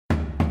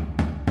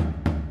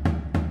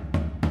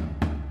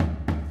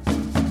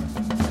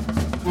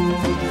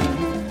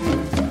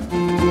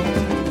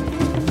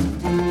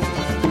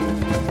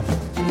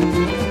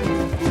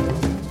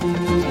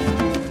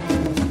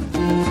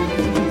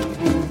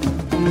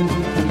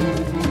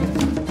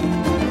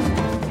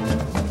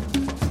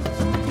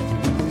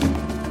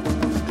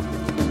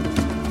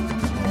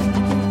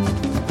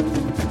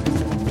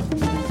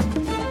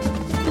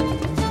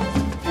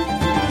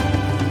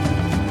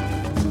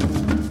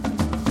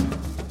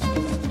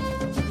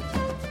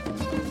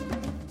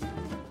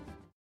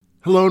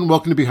Hello and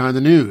welcome to Behind the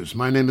News.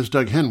 My name is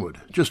Doug Henwood.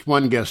 Just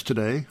one guest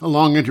today, a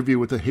long interview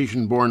with the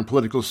Haitian-born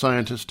political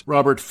scientist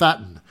Robert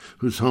Fatten,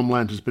 whose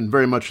homeland has been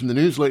very much in the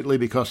news lately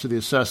because of the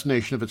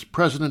assassination of its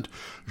president,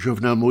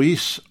 Jovenel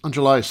Moïse, on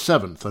July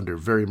 7th under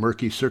very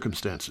murky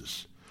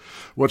circumstances.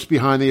 What's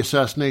behind the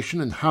assassination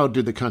and how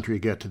did the country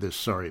get to this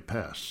sorry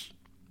pass?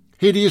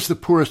 Haiti is the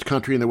poorest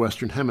country in the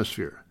Western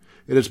Hemisphere.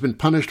 It has been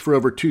punished for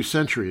over 2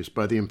 centuries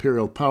by the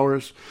imperial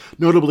powers,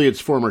 notably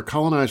its former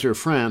colonizer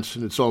France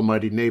and its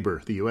almighty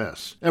neighbor, the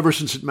U.S., ever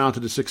since it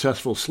mounted a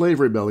successful slave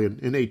rebellion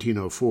in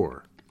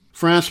 1804.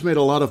 France made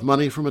a lot of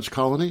money from its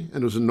colony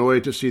and was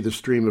annoyed to see the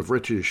stream of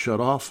riches shut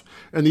off,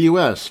 and the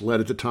U.S., led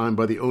at the time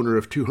by the owner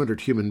of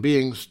 200 human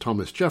beings,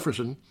 Thomas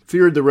Jefferson,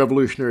 feared the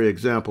revolutionary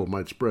example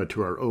might spread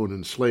to our own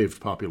enslaved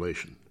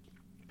population.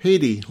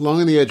 Haiti,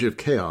 long on the edge of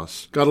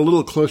chaos, got a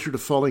little closer to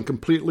falling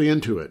completely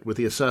into it with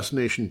the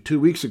assassination 2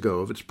 weeks ago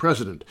of its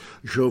president,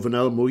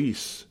 Jovenel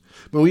Moïse.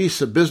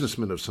 Moïse, a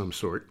businessman of some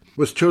sort,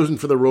 was chosen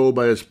for the role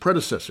by his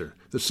predecessor,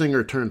 the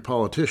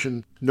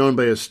singer-turned-politician known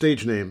by his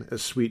stage name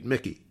as Sweet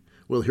Mickey.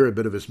 We'll hear a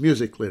bit of his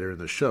music later in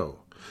the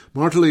show.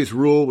 Martelly's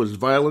rule was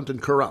violent and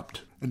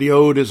corrupt, and he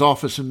owed his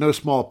office in no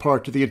small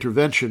part to the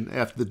intervention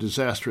after the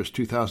disastrous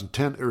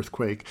 2010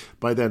 earthquake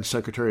by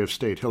then-Secretary of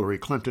State Hillary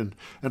Clinton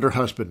and her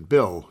husband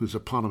Bill, whose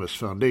eponymous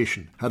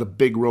foundation had a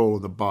big role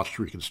in the botched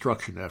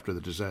reconstruction after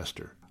the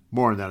disaster.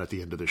 More on that at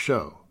the end of the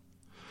show.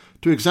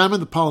 To examine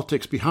the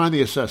politics behind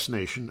the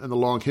assassination and the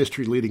long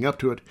history leading up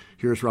to it,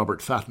 here's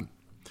Robert Fatten.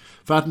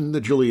 Fatten, the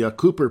Julia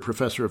Cooper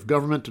Professor of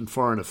Government and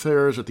Foreign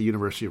Affairs at the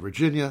University of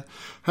Virginia,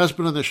 has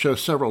been on this show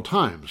several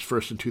times,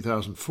 first in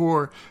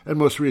 2004 and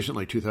most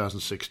recently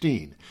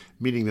 2016,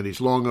 meaning that he's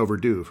long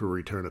overdue for a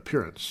return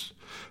appearance.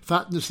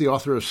 Fatten is the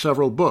author of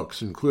several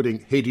books,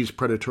 including Haiti's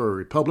Predatory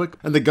Republic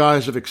and The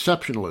Guise of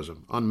Exceptionalism,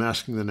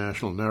 Unmasking the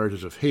National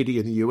Narratives of Haiti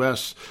in the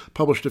U.S.,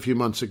 published a few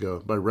months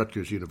ago by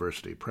Rutgers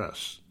University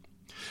Press.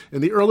 In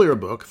the earlier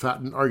book,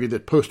 Fatten argued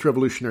that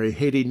post-revolutionary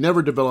Haiti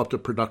never developed a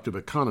productive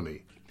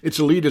economy. Its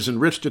elite has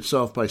enriched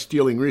itself by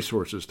stealing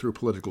resources through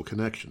political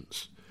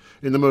connections.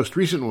 In the most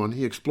recent one,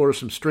 he explores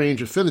some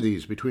strange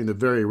affinities between the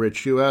very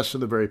rich U.S.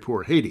 and the very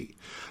poor Haiti,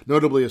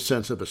 notably a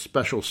sense of a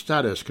special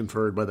status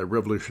conferred by their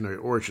revolutionary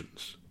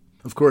origins.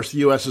 Of course, the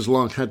U.S. has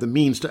long had the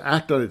means to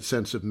act on its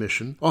sense of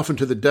mission, often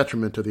to the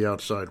detriment of the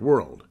outside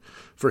world.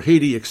 For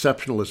Haiti,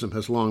 exceptionalism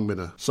has long been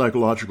a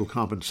psychological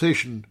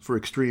compensation for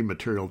extreme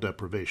material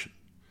deprivation.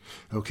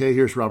 Okay,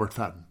 here's Robert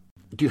Fatten.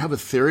 Do you have a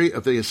theory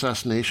of the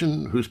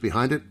assassination? Who's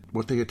behind it?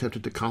 What they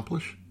attempted to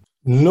accomplish?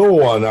 No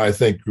one, I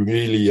think,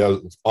 really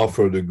has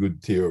offered a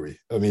good theory.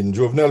 I mean,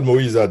 Jovenel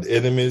Moïse had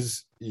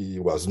enemies. He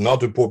was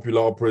not a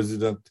popular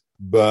president,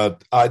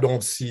 but I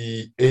don't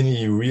see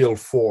any real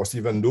force,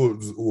 even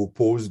those who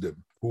opposed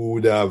him, who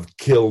would have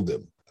killed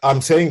him. I'm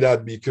saying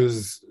that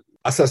because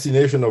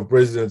assassination of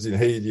presidents in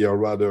Haiti are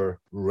rather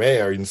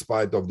rare in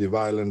spite of the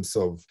violence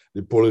of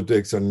the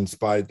politics and in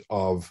spite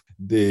of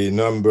the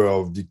number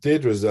of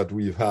dictators that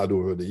we've had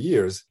over the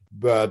years.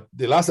 But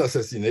the last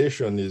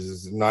assassination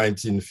is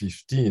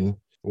 1915,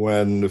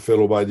 when a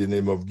fellow by the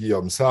name of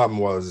Guillaume Sam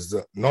was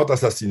not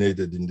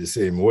assassinated in the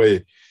same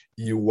way.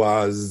 He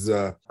was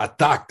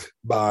attacked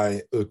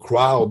by a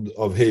crowd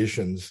of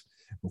Haitians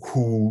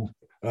who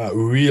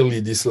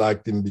really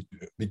disliked him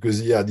because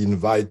he had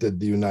invited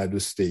the United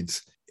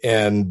States.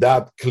 And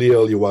that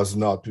clearly was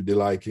not to the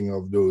liking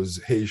of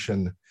those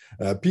Haitian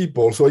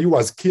people. So he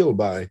was killed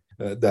by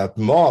that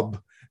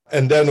mob.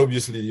 And then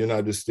obviously the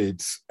United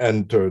States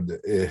entered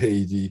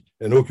Haiti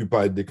and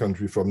occupied the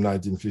country from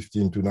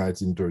 1915 to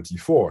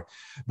 1934.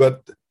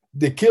 But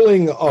the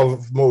killing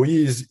of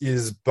Moïse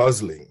is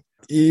puzzling.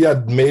 He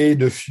had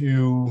made a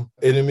few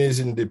enemies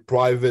in the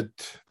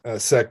private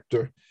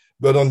sector.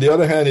 But on the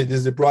other hand, it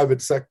is the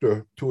private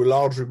sector to a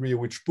large degree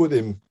which put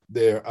him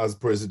there as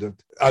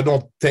president. I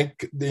don't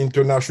think the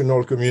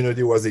international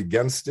community was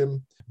against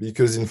him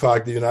because, in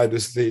fact, the United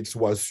States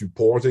was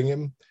supporting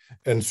him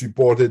and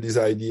supported his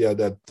idea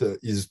that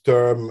his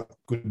term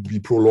could be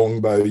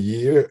prolonged by a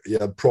year. He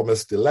had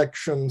promised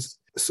elections.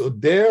 So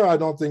there, I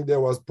don't think there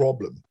was a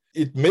problem.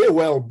 It may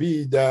well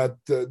be that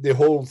the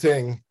whole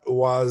thing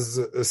was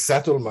a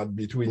settlement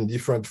between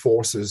different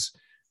forces.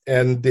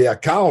 And the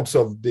accounts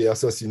of the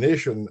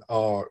assassination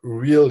are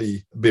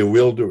really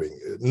bewildering.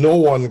 No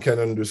one can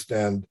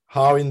understand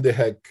how in the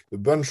heck a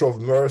bunch of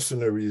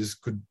mercenaries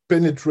could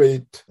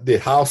penetrate the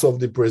house of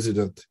the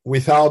president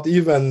without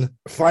even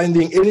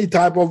finding any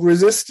type of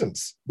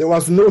resistance. There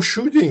was no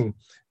shooting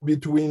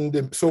between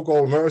the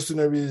so-called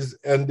mercenaries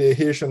and the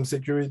Haitian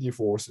security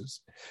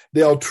forces.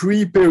 There are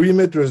 3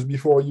 perimeters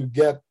before you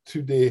get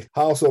to the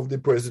house of the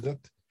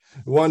president.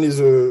 One is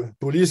a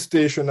police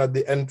station at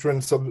the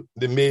entrance of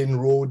the main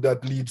road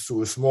that leads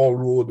to a small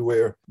road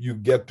where you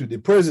get to the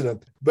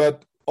president.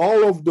 But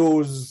all of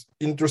those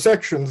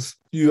intersections,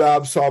 you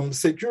have some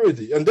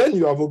security. And then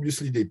you have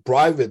obviously the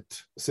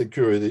private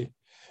security,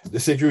 the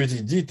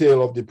security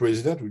detail of the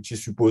president, which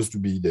is supposed to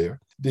be there.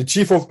 The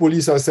chief of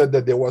police has said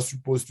that there was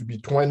supposed to be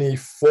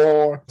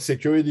 24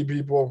 security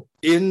people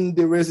in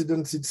the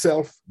residence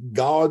itself,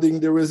 guarding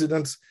the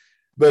residence.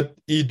 But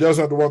he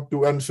doesn't want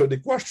to answer the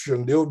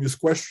question, the obvious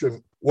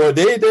question. Were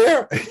they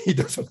there? He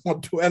doesn't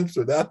want to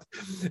answer that.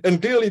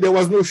 And clearly there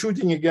was no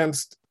shooting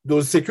against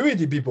those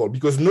security people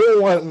because no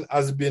one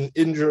has been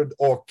injured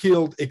or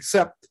killed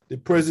except the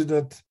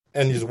president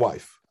and his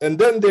wife. And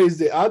then there is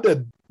the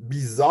other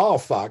bizarre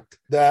fact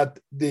that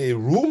the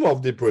room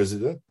of the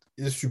president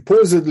is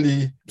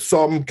supposedly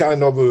some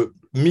kind of a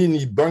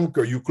mini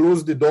bunker. You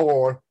close the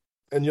door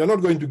and you're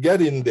not going to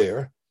get in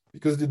there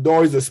because the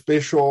door is a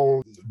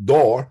special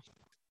door.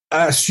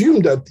 I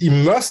assume that he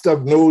must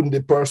have known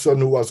the person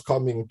who was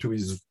coming to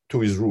his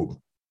room,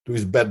 to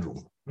his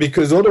bedroom,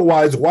 because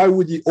otherwise, why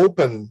would he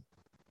open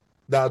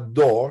that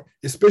door,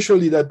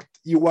 especially that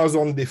he was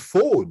on the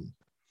phone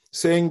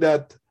saying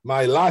that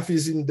my life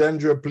is in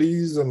danger,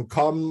 please, and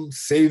come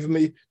save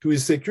me to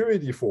his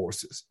security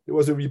forces. There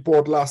was a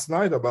report last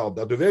night about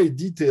that, a very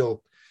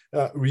detailed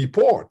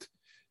report.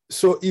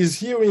 So he's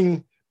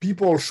hearing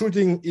people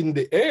shooting in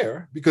the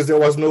air because there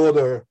was no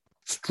other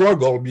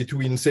struggle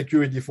between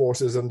security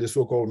forces and the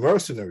so-called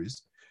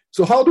mercenaries.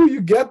 So how do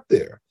you get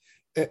there?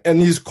 And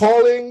he's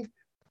calling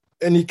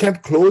and he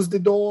can't close the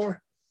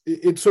door.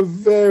 It's a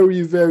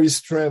very, very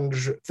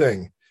strange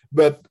thing.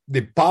 But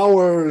the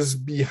powers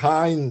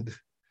behind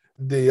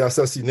the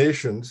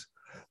assassinations,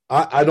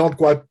 I don't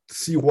quite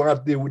see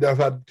what they would have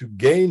had to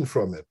gain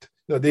from it.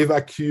 You know, they've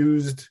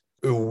accused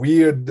a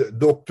weird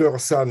Dr.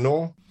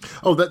 Sanon.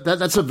 Oh,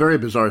 that's a very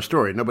bizarre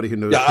story. Nobody who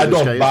knows. Yeah, I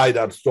don't buy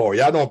that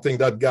story. I don't think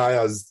that guy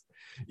has,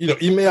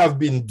 he may have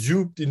been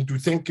duped into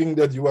thinking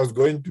that he was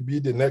going to be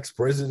the next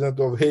president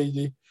of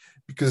Haiti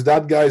because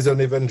that guy is an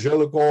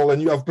evangelical,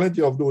 and you have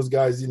plenty of those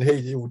guys in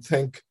Haiti who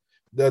think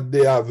that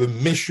they have a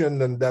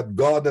mission and that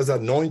God has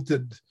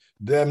anointed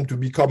them to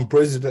become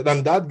president.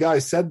 And that guy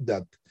said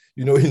that,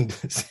 in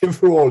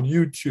several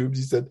YouTubes.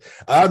 He said,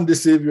 I'm the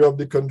savior of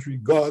the country,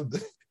 God.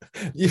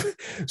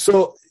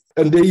 So,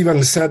 and they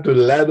even sent a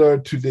letter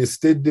to the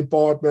State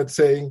Department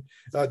saying,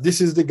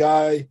 this is the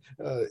guy,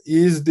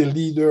 he is the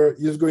leader,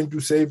 he is going to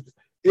save.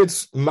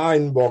 It's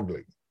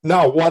mind-boggling.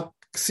 Now, what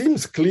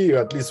seems clear,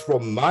 at least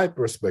from my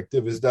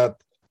perspective, is that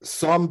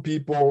some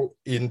people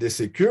in the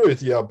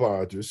security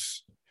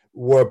apparatus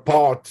were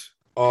part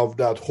of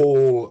that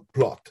whole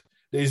plot.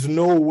 There is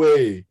no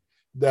way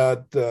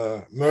that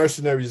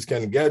mercenaries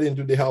can get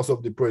into the house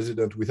of the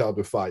president without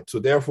a fight. So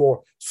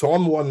therefore,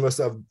 someone must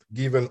have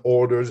given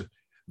orders,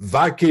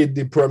 vacate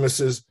the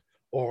premises,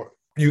 or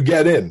you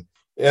get in.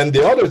 And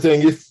the other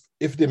thing,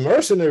 if the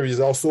mercenaries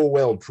are so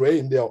well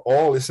trained, they are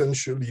all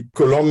essentially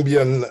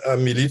Colombian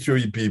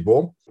military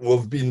people who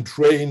have been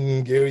trained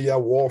in guerrilla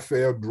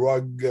warfare,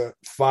 drug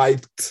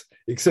fight,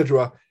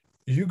 etc.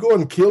 You go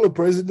and kill a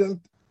president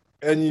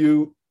and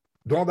you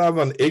don't have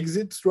an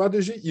exit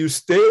strategy, you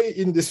stay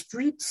in the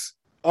streets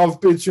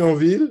of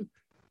Pétionville,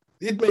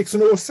 it makes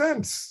no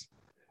sense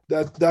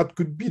that that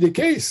could be the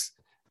case.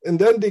 And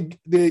then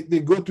they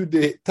go to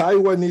the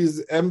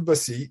Taiwanese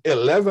embassy,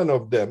 11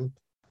 of them,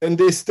 and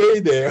they stay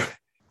there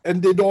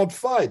and they don't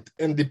fight.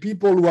 And the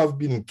people who have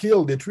been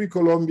killed, the 3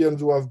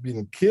 Colombians who have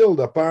been killed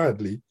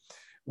apparently,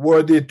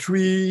 were the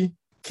 3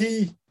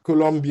 key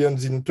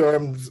Colombians in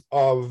terms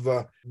of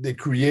the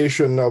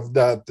creation of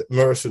that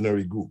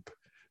mercenary group.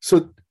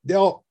 So there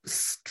are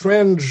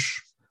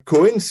strange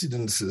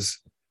coincidences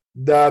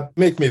that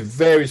make me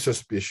very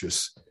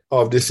suspicious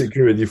of the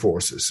security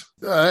forces.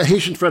 A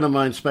Haitian friend of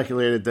mine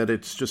speculated that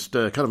it's just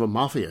kind of a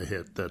mafia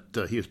hit,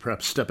 that he is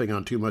perhaps stepping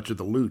on too much of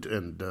the loot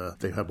and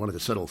they have wanted to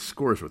settle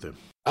scores with him.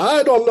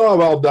 I don't know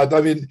about that.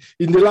 I mean,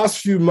 in the last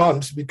few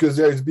months, because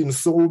there has been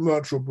so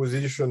much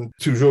opposition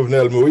to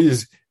Jovenel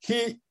Moïse,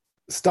 he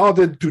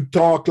started to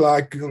talk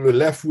like a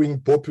left-wing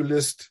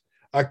populist,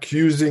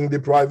 accusing the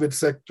private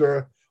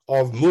sector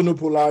of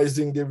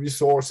monopolizing the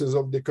resources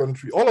of the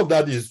country. All of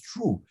that is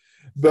true.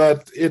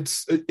 But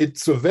it's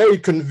a very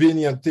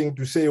convenient thing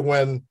to say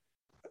when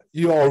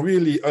you are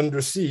really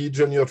under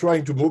siege and you're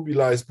trying to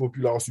mobilize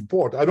popular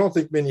support. I don't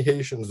think many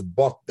Haitians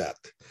bought that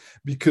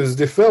because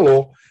the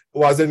fellow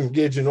was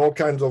engaged in all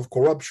kinds of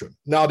corruption.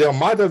 Now, there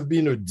might have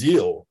been a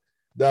deal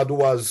that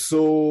was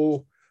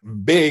so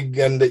big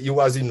and that he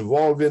was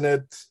involved in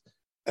it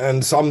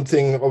and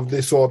something of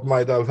this sort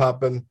might have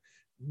happened.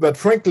 But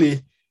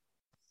frankly,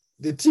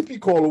 the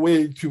typical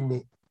way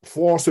to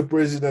force a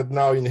president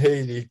now in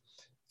Haiti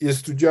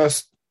is to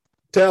just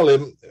tell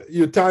him,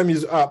 your time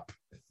is up,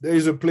 there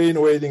is a plane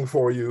waiting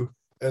for you,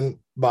 and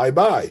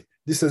bye-bye.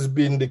 This has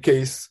been the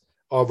case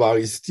of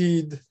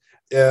Aristide.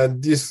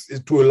 And this,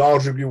 to a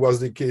large degree, was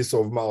the case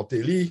of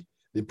Martelly,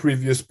 the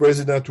previous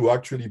president who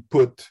actually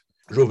put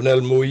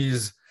Jovenel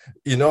Moïse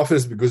in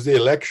office, because the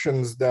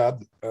elections that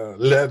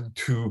led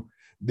to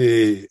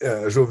the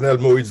Jovenel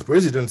Moïse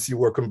presidency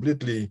were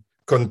completely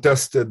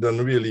contested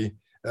and really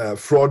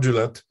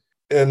fraudulent.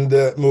 And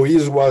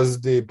Moïse was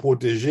the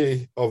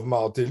protégé of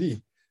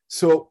Martelly.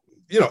 So,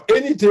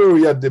 any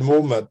theory at the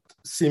moment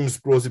seems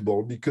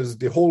plausible because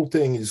the whole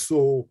thing is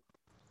so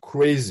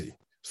crazy,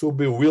 so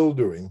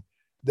bewildering,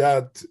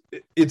 that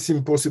it's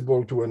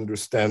impossible to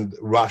understand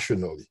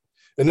rationally.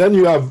 And then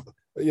you have,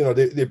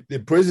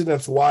 the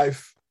president's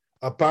wife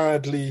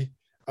apparently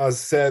has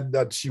said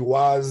that she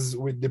was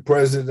with the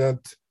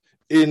president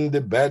in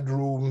the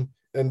bedroom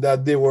and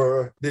that they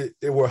were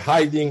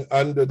hiding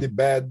under the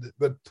bed,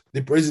 but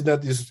the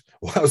president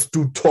was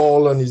too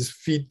tall on his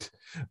feet,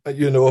 I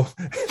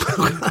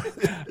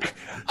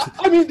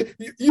mean,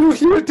 you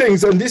hear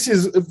things, and this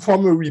is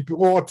from a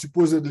report,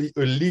 supposedly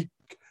a leak,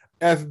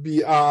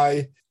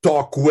 FBI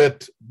talk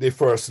with the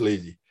first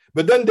lady.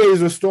 But then there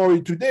is a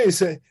story today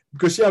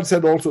because she had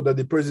said also that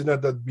the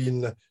president had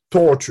been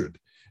tortured.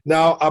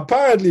 Now,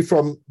 apparently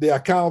from the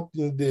account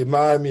in the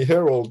Miami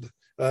Herald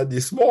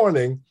this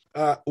morning,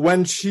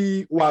 when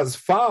she was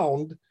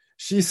found,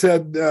 she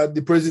said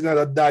the president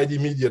had died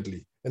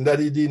immediately and that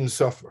he didn't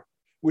suffer,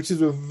 which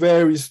is a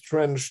very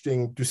strange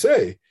thing to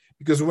say.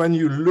 Because when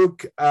you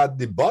look at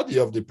the body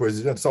of the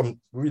president, some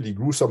really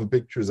gruesome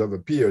pictures have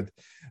appeared,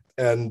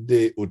 and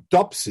the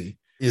autopsy,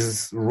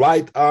 his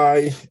right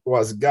eye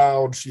was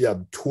gouged. He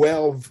had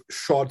 12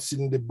 shots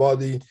in the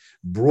body,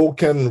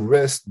 broken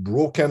wrist,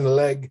 broken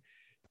leg.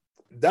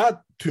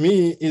 That, to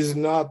me, is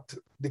not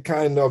the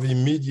kind of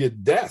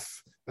immediate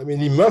death. I mean,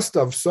 he must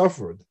have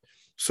suffered.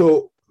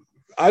 So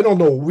I don't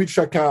know which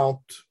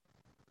account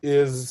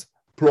is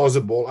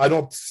plausible. I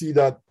don't see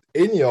that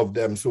any of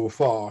them so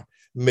far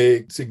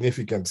make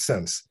significant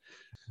sense.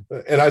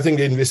 And I think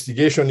the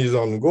investigation is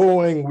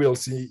ongoing. We'll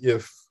see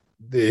if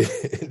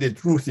the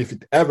truth, if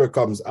it ever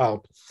comes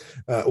out,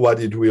 what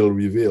it will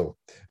reveal.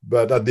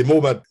 But at the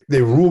moment,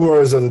 the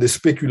rumors and the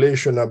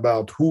speculation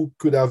about who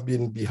could have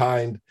been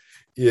behind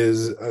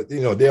is,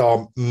 there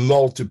are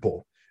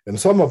multiple. And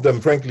some of them,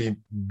 frankly,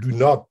 do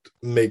not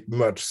make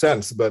much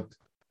sense, but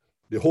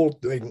the whole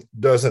thing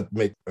doesn't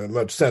make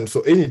much sense.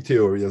 So any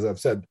theory, as I've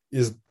said,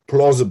 is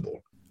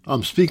plausible.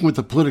 I'm speaking with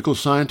the political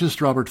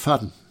scientist, Robert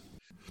Fatton.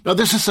 Now,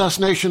 this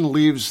assassination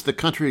leaves the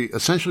country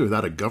essentially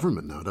without a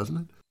government now, doesn't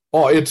it?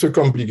 Oh, it's a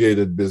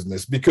complicated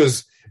business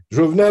because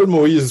Jovenel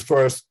Moïse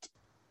first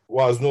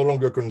was no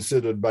longer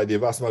considered by the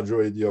vast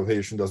majority of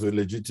Haitians as a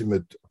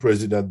legitimate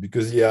president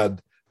because he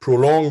had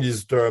prolonged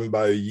his term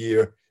by a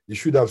year. He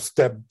should have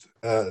stepped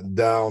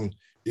down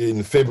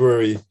in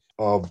February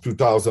of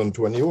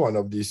 2021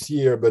 of this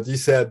year. But he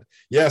said,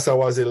 yes, I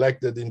was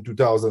elected in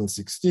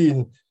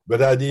 2016,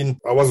 but I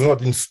was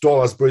not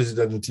installed as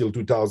president until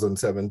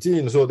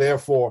 2017. So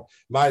therefore,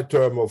 my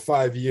term of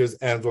 5 years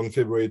ends on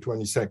February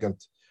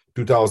 22nd,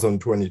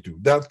 2022.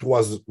 That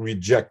was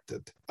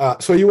rejected.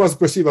 So he was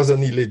perceived as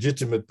an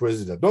illegitimate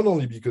president, not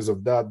only because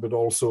of that, but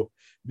also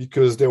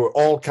because there were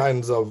all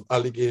kinds of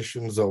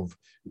allegations of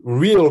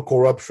real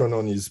corruption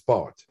on his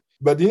part.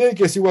 But in any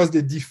case, he was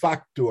the de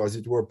facto, as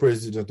it were,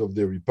 president of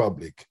the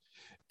republic.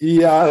 He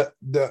had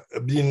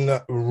been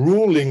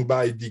ruling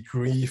by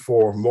decree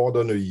for more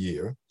than a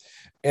year.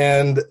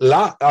 And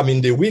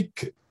the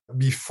week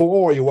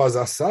before he was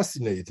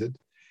assassinated,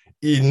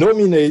 he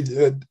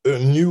nominated a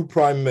new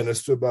prime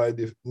minister by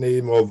the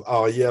name of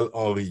Ariel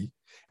Henry.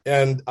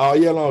 And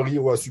Ariel Henry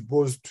was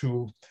supposed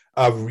to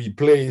have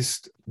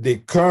replaced the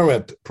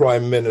current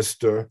prime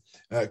minister,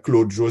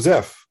 Claude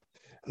Joseph.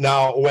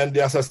 Now, when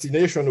the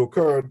assassination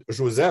occurred,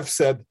 Joseph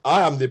said,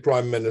 I am the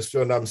prime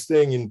minister and I'm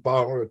staying in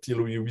power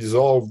till we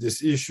resolve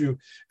this issue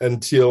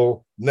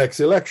until next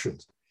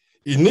elections.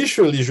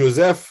 Initially,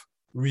 Joseph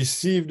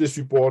received the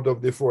support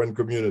of the foreign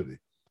community.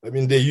 I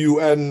mean, the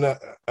UN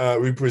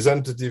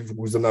representative,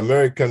 who's an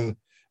American,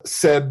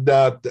 said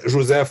that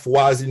Joseph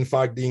was, in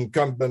fact, the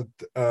incumbent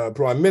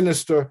prime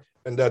minister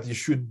and that he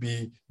should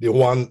be the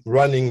one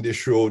running the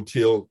show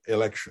till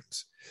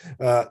elections.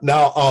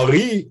 Now,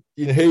 Henry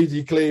in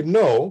Haiti claimed,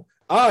 no,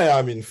 I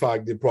am, in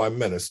fact, the prime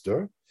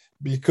minister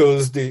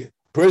because the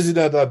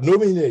president had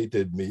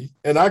nominated me.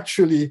 And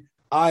actually,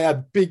 I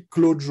had picked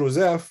Claude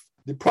Joseph,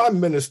 the prime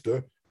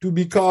minister, to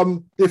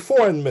become the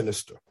foreign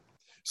minister.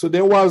 So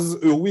there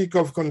was a week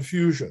of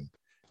confusion.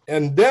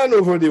 And then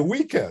over the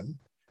weekend,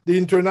 the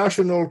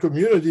international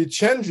community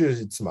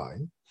changes its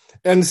mind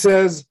and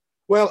says,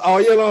 well,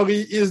 Ariel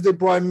Henry is the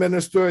prime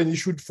minister and he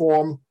should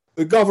form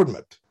a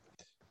government.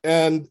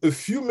 And a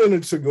few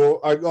minutes ago,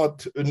 I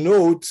got a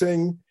note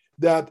saying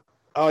that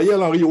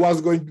Ariel Henry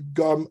was going to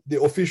become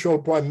the official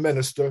prime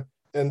minister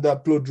and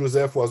that Claude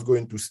Joseph was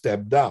going to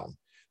step down.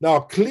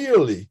 Now,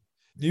 clearly,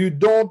 you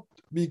don't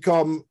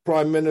become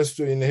prime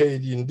minister in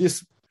Haiti in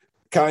this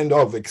kind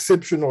of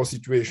exceptional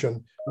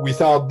situation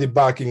without the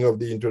backing of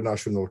the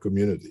international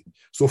community.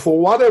 So for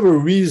whatever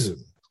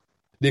reason,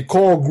 the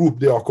core group,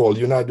 they are called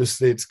United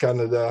States,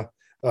 Canada,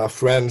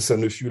 France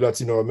and a few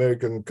Latin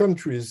American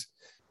countries,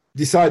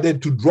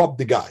 decided to drop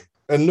the guy.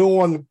 And no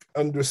one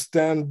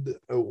understands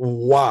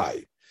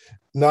why.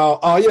 Now,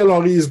 Ariel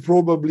Henry is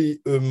probably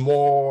a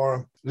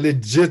more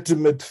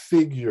legitimate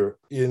figure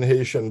in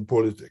Haitian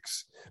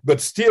politics. But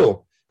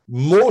still,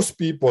 most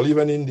people,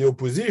 even in the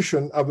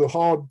opposition, have a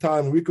hard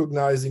time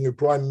recognizing a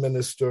prime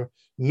minister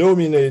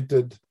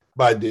nominated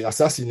by the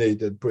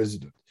assassinated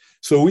president.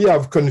 So we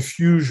have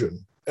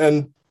confusion.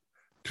 And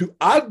to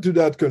add to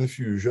that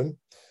confusion,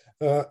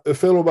 a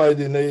fellow by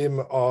the name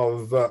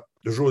of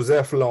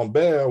Joseph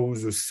Lambert,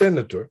 who's a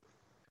senator,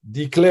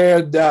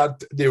 declared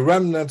that the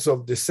remnants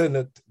of the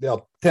Senate, there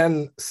are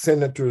 10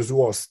 senators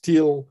who are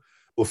still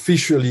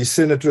officially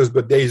senators,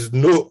 but there is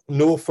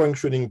no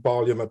functioning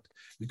parliament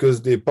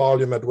because the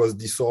parliament was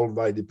dissolved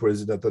by the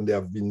president and there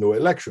have been no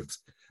elections.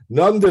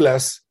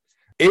 Nonetheless,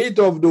 8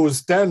 of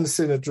those 10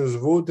 senators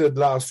voted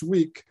last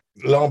week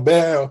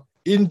Lambert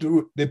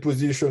into the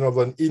position of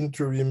an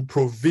interim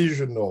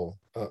provisional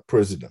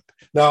president.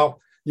 Now,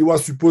 he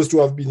was supposed to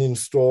have been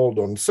installed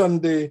on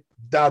Sunday.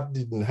 That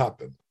didn't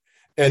happen.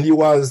 And he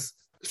was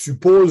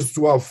supposed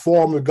to have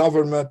formed a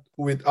government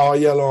with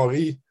Ariel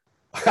Henry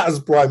as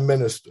prime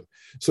minister.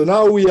 So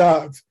now we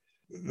have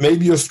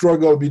maybe a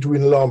struggle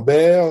between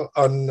Lambert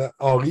and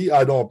Henry.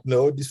 I don't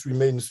know. This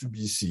remains to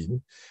be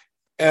seen.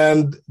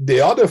 And the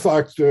other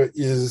factor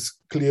is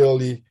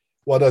clearly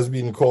what has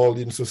been called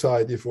in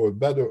society for a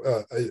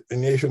better,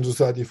 in Asian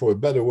society for a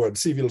better word,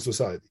 civil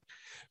society,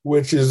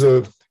 which is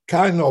a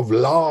kind of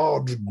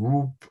large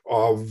group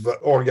of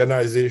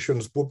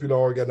organizations, popular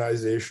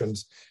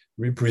organizations,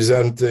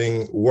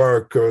 representing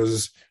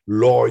workers,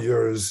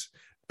 lawyers,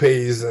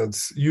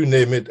 peasants, you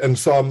name it, and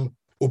some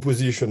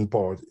opposition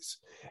parties.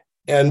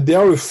 And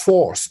they're a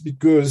force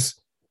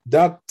because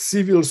that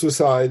civil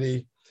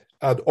society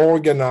had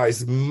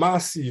organized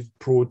massive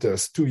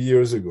protests 2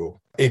 years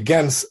ago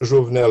against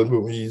Jovenel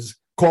Moïse,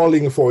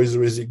 calling for his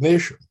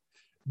resignation.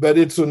 But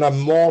it's an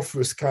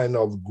amorphous kind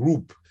of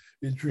group.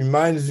 It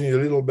reminds me a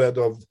little bit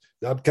of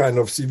that kind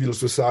of civil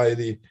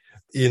society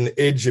in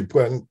Egypt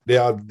when they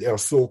are their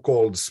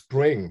so-called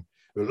spring.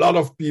 A lot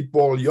of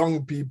people,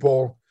 young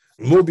people,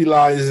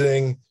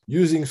 mobilizing,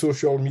 using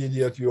social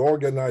media to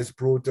organize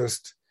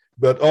protests,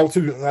 but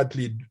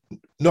ultimately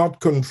not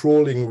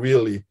controlling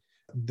really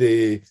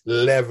the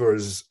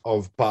levers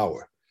of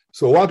power.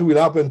 So what will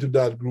happen to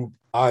that group,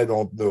 I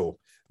don't know.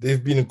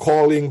 They've been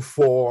calling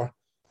for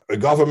a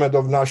government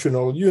of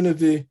national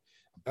unity,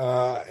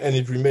 and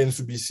it remains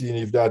to be seen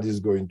if that is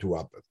going to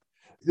happen.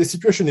 The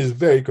situation is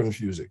very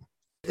confusing.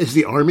 Is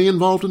the army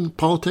involved in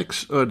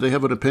politics? Or do they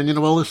have an opinion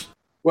of all this?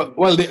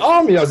 Well, the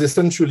army has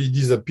essentially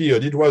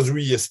disappeared. It was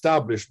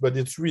reestablished, but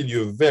it's really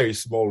a very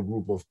small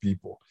group of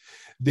people.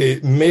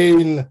 The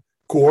main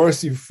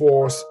coercive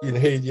force in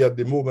Haiti at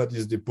the moment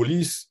is the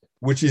police,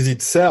 which is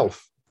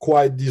itself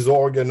quite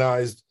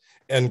disorganized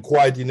and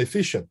quite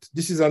inefficient.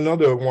 This is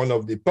another one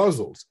of the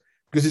puzzles,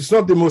 because it's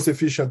not the most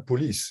efficient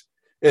police.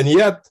 And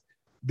yet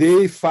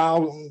they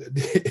found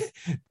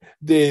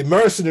the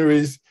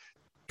mercenaries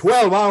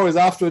 12 hours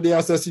after the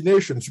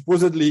assassination,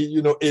 supposedly,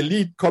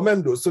 elite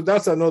commandos. So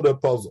that's another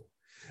puzzle.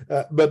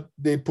 But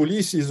the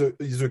police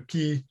is a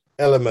key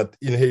element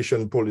in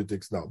Haitian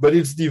politics now, but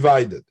it's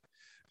divided.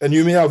 And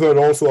you may have heard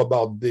also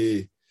about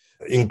the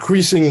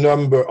increasing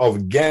number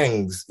of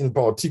gangs, in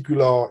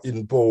particular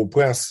in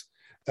Port-au-Prince,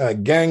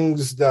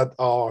 gangs that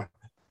are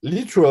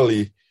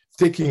literally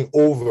taking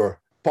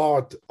over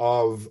part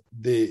of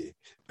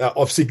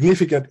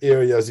significant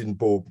areas in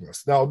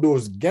Port-au-Prince. Now,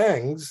 those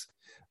gangs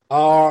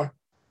are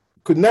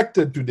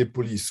connected to the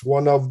police.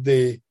 One of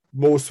the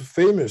most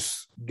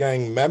famous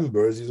gang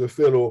members is a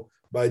fellow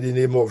by the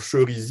name of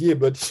Cerisier,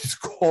 but he's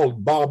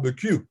called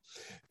Barbecue.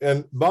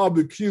 And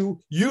Barbecue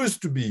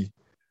used to be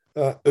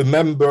a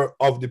member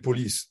of the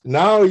police.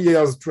 Now he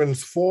has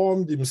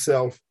transformed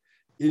himself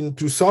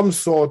into some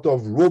sort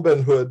of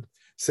Robin Hood,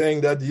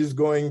 saying that he's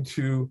going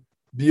to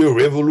be a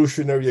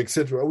revolutionary,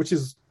 etc., which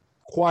is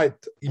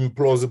quite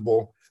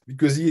implausible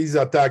because he is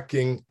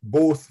attacking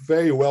both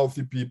very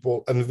wealthy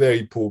people and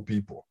very poor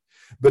people.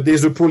 But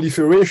there's a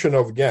proliferation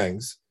of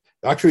gangs.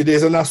 Actually,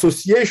 there's an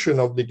association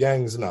of the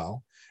gangs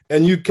now,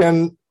 and you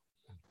can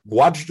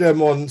watch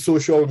them on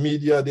social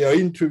media. They are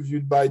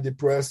interviewed by the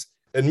press,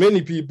 and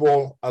many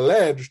people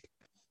alleged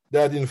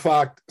that, in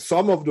fact,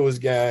 some of those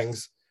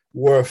gangs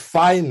were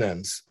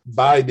financed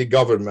by the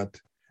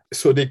government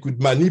so they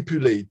could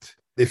manipulate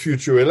the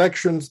future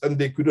elections, and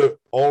they could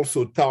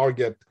also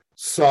target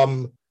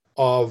some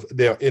of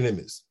their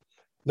enemies.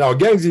 Now,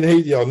 gangs in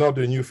Haiti are not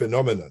a new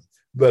phenomenon,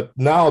 but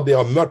now they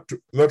are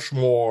much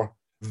more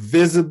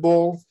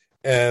visible,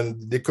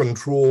 and they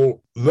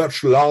control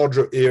much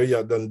larger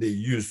area than they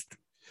used to.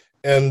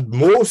 And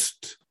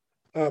most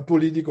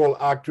political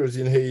actors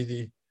in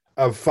Haiti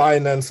have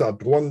financed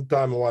at one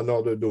time or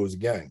another those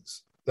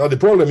gangs. Now, the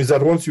problem is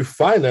that once you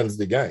finance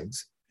the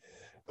gangs,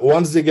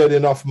 once they get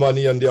enough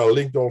money and they are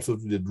linked also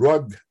to the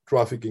drug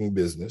trafficking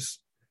business,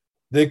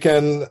 they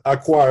can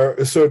acquire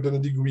a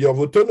certain degree of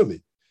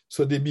autonomy.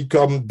 So they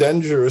become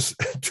dangerous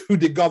to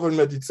the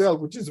government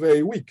itself, which is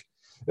very weak.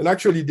 And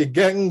actually, the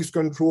gangs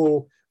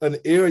control an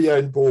area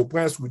in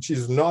Port-au-Prince which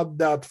is not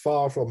that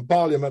far from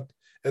Parliament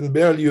and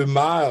barely a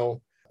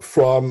mile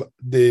from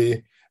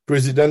the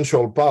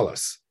presidential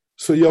palace.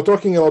 So you're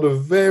talking about a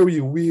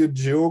very weird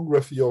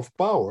geography of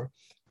power.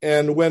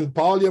 And when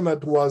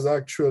Parliament was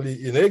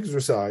actually in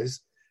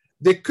exercise,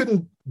 they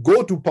couldn't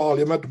go to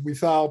Parliament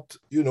without,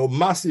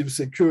 massive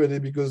security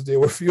because they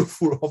were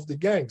fearful of the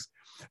gangs.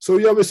 So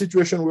you have a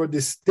situation where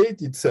the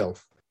state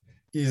itself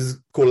is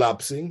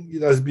collapsing.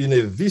 It has been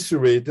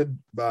eviscerated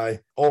by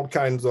all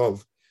kinds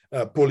of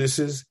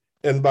policies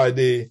and by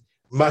the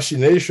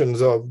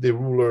machinations of the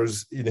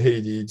rulers in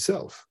Haiti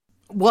itself.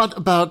 What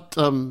about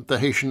the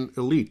Haitian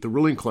elite, the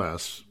ruling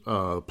class,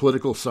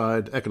 political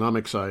side,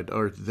 economic side?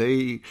 Are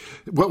they?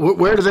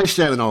 Where do they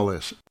stand in all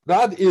this?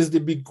 That is the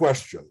big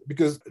question,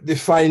 because the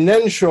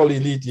financial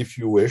elite, if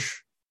you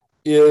wish,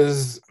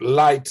 is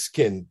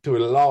light-skinned to a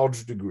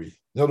large degree.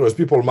 In other words,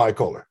 people my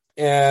color.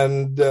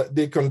 And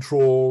they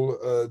control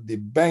the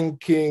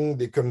banking,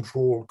 they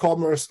control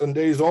commerce, and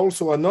there is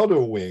also another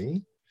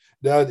wing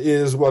that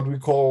is what we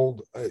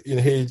call in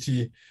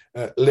Haiti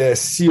les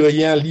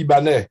Syriens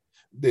Libanais,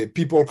 the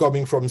people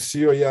coming from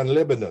Syria and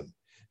Lebanon.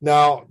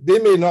 Now, they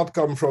may not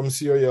come from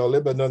Syria or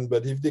Lebanon,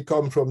 but if they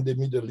come from the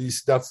Middle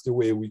East, that's the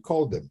way we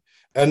call them.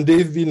 And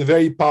they've been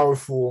very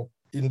powerful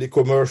in the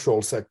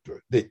commercial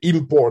sector, the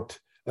import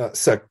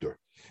sector,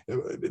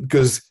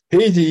 because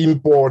Haiti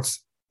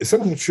imports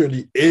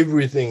essentially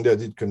everything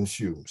that it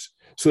consumes.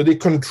 So they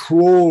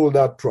control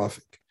that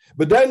traffic.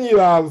 But then you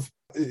have,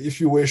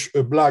 if you wish,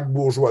 a black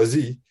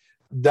bourgeoisie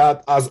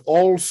that has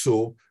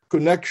also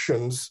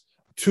connections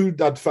to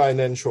that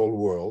financial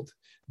world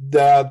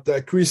that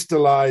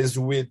crystallized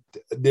with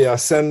the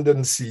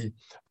ascendancy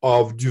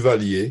of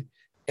Duvalier.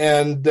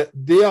 And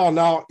they are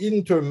now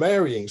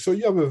intermarrying. So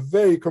you have a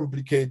very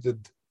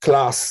complicated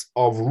class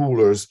of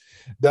rulers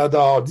that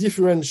are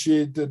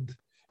differentiated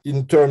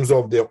in terms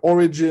of their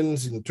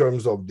origins, in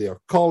terms of their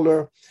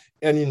color,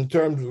 and in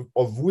terms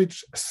of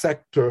which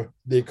sector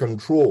they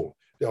control.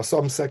 There are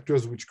some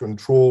sectors which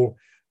control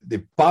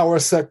the power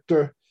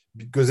sector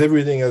because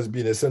everything has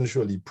been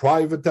essentially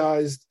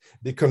privatized.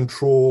 They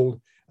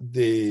control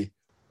the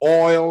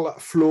oil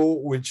flow,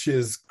 which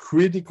is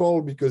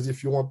critical because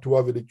if you want to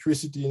have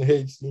electricity in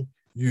Haiti,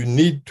 you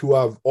need to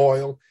have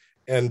oil,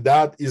 and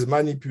that is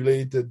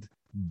manipulated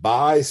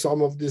by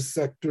some of these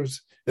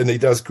sectors, and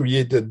it has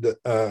created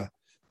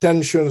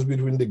tensions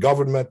between the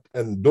government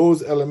and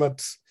those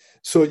elements.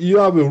 So you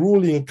have a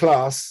ruling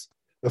class,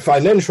 a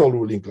financial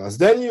ruling class.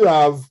 Then you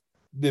have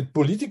the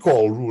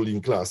political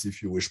ruling class,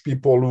 if you wish,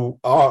 people who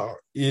are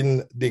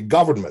in the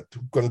government,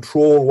 who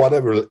control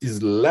whatever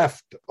is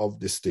left of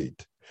the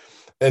state.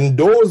 And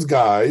those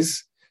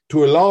guys,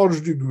 to a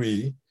large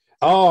degree,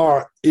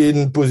 are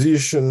in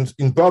positions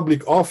in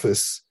public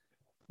office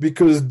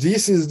because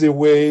this is the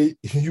way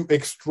you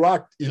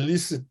extract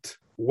illicit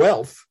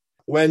wealth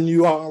when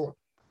you are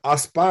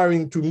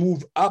aspiring to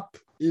move up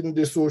in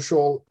the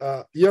social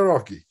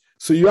hierarchy.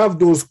 So you have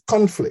those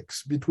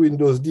conflicts between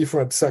those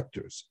different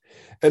sectors.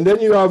 And then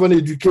you have an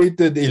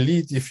educated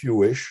elite, if you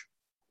wish,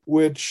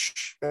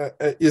 which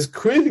is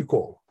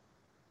critical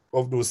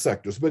of those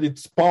sectors, but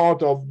it's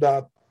part of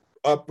that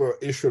upper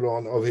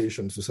echelon of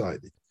Haitian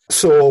society.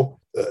 So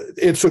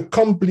it's a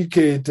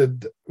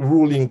complicated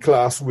ruling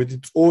class with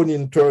its own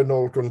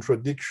internal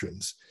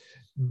contradictions.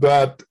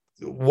 But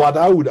what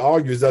I would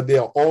argue is that they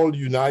are all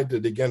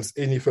united against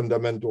any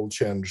fundamental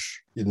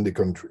change in the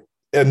country.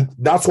 And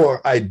that's why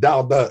I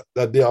doubt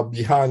that they are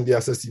behind the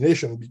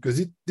assassination,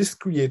 because this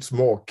creates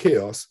more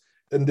chaos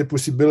and the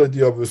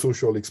possibility of a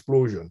social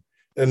explosion.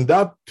 And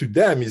that, to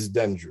them, is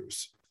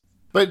dangerous.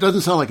 But it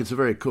doesn't sound like it's a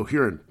very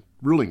coherent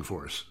ruling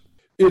force.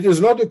 It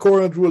is not a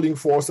coherent ruling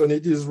force, and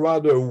it is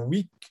rather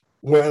weak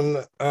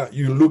when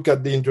you look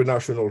at the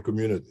international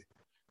community.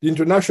 The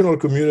international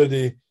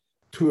community,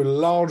 to a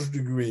large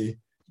degree,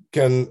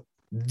 can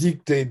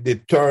dictate the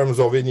terms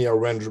of any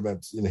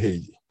arrangements in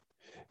Haiti.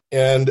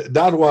 And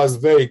that was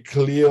very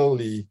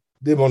clearly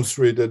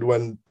demonstrated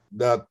when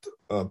that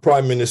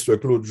Prime Minister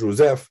Claude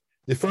Joseph,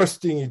 the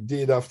first thing he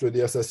did after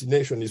the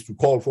assassination is to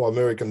call for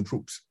American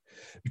troops,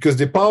 because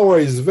the power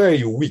is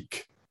very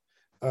weak.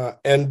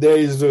 And there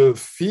is a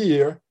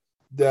fear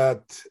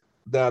that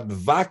that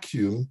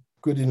vacuum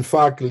could in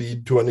fact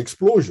lead to an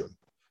explosion.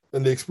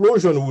 And the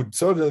explosion would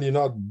certainly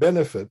not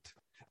benefit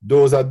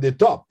those at the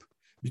top,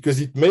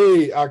 because it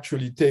may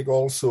actually take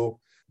also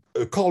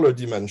a color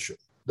dimension,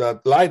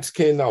 that light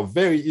skin are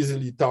very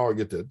easily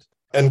targeted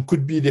and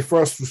could be the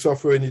first to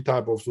suffer any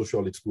type of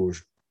social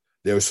explosion.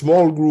 They're a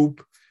small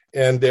group,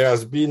 and there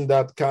has been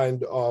that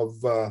kind of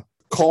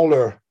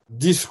color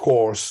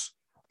discourse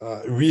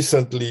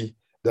recently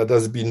that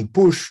has been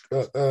pushed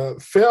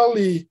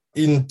fairly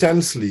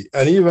intensely.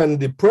 And even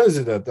the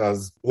president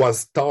was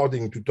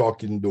starting to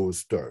talk in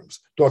those terms,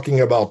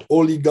 talking about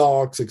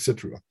oligarchs,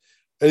 etc.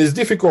 And it's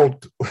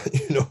difficult,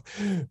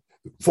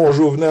 for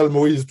Jovenel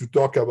Moise to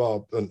talk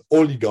about an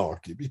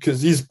oligarchy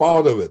because he's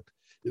part of it.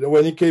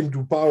 When he came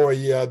to power,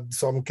 he had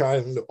some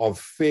kind of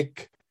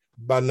fake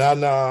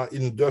banana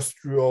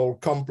industrial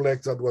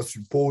complex that was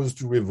supposed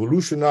to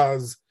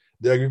revolutionize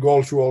the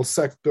agricultural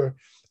sector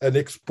and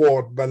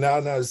export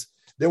bananas.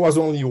 There was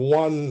only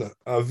one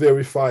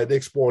verified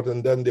export,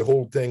 and then the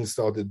whole thing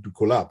started to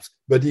collapse.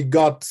 But he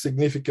got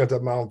significant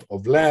amount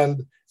of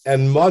land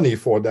and money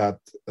for that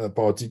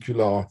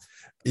particular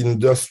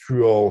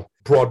industrial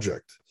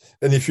project.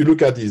 And if you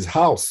look at his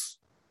house,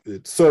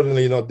 it's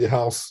certainly not the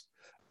house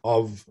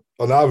of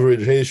an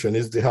average Haitian,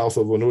 it's the house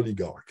of an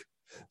oligarch.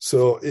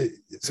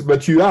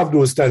 But you have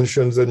those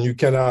tensions, and you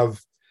can have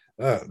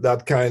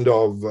that kind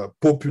of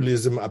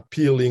populism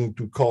appealing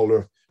to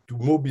color to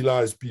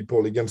mobilize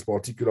people against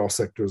particular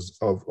sectors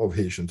of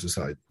Haitian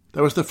society.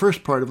 That was the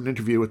first part of an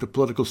interview with the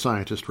political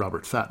scientist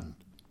Robert Fatton.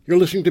 You're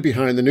listening to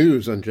Behind the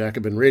News on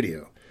Jacobin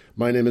Radio.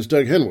 My name is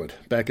Doug Henwood,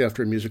 back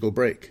after a musical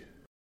break.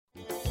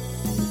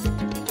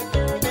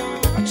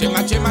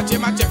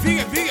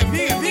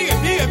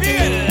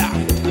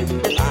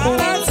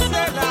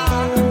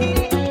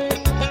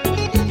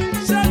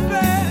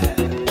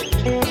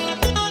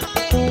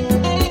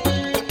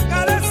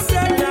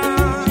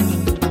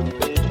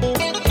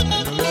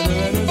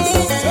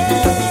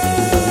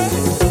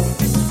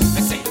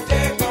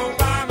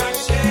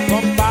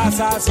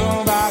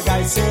 Son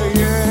bagay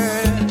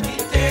sérieux,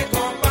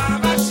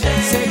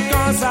 c'est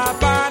comme ça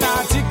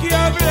fanatique yo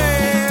vle,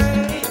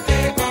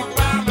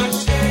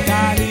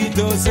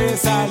 Carlito c'est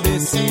ça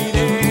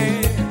décidé,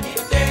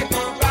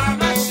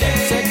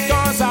 c'est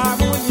comme ça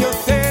moun yo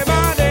te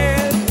mandé,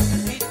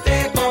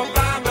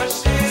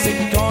 c'est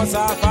comme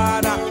ça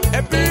fana,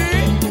 et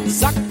puis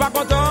sac pas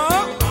content,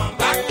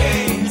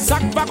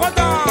 sac pas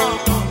content,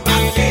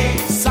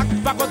 sac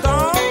pas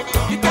content,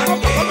 il te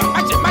comprend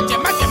match.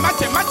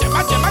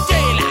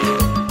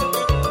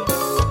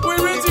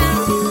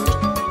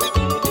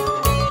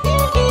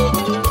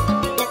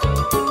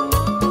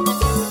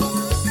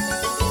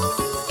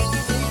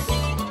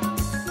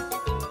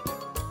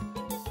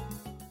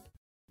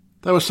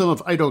 That was some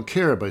of I Don't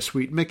Care by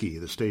Sweet Mickey,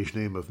 the stage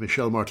name of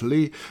Michel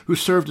Martelly, who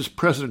served as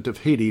president of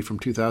Haiti from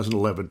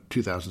 2011 to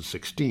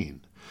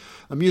 2016.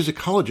 A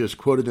musicologist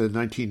quoted in a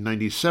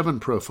 1997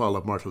 profile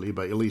of Martelly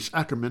by Elise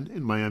Ackerman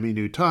in Miami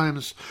New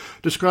Times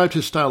described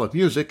his style of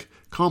music,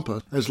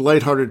 compa, as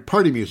lighthearted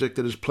party music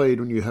that is played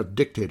when you have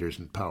dictators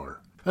in power.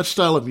 That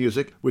style of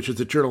music, which as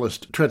the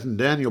journalist Trenton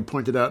Daniel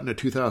pointed out in a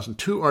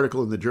 2002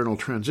 article in the journal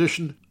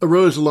Transition,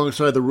 arose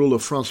alongside the rule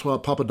of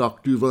François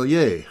Papadoc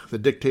Duvalier, the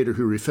dictator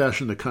who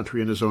refashioned the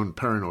country in his own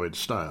paranoid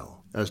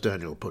style, as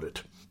Daniel put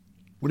it.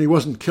 When he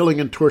wasn't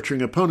killing and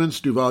torturing opponents,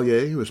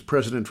 Duvalier, who was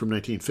president from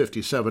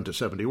 1957 to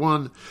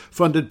 71,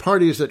 funded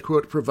parties that,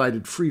 quote,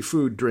 provided free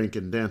food, drink,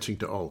 and dancing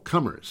to all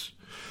comers.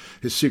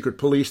 His secret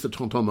police, the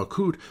Tonton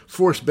Macoute,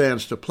 forced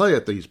bands to play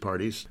at these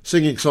parties,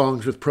 singing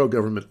songs with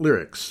pro-government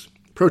lyrics.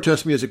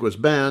 Protest music was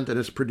banned, and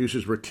its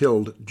producers were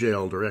killed,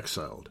 jailed, or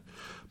exiled.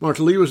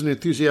 Martelly was an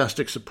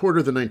enthusiastic supporter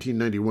of the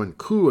 1991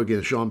 coup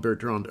against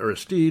Jean-Bertrand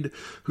Aristide,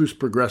 whose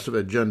progressive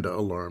agenda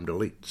alarmed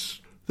elites.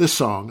 This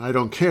song, I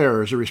Don't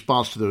Care, is a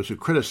response to those who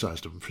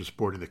criticized him for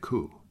supporting the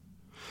coup.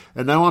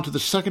 And now on to the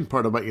second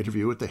part of my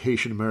interview with the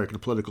Haitian-American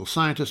political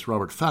scientist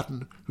Robert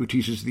Fatton, who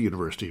teaches at the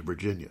University of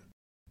Virginia.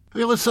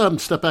 Okay, let's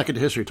step back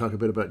into history, talk a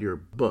bit about your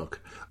book.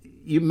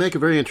 You make a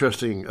very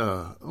interesting,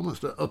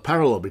 almost a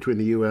parallel between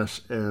the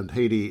U.S. and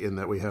Haiti in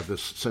that we have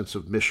this sense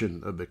of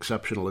mission, of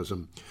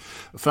exceptionalism,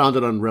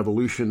 founded on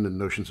revolution and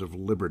notions of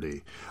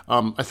liberty.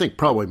 I think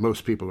probably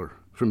most people are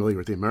familiar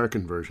with the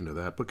American version of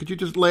that, but could you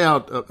just lay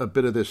out a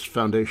bit of this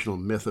foundational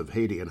myth of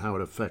Haiti and how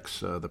it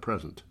affects the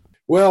present?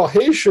 Well,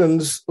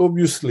 Haitians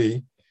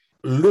obviously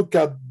look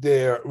at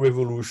their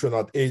revolution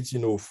at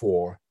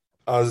 1804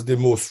 as the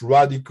most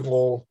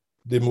radical,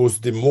 the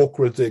most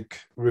democratic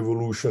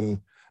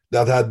revolution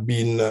that had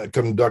been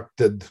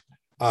conducted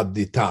at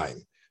the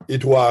time.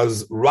 It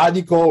was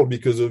radical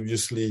because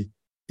obviously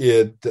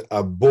it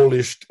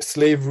abolished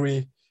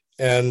slavery,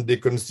 and the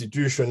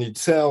Constitution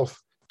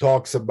itself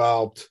talks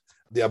about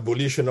the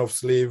abolition of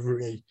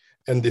slavery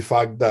and the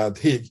fact that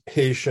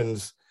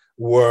Haitians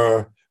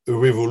were a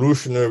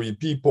revolutionary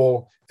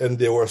people and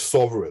they were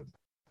sovereign.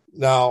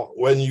 Now,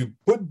 when you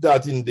put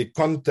that in the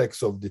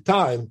context of the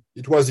time,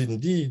 it was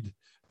indeed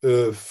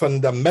a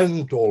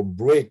fundamental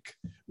break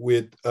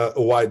with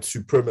white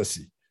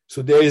supremacy.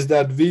 So there is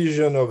that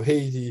vision of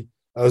Haiti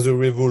as a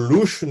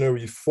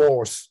revolutionary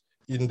force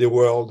in the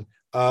world,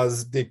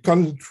 as the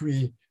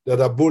country that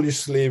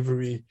abolished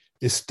slavery,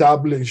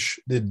 established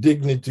the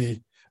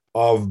dignity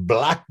of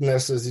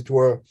blackness, as it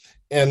were,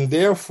 and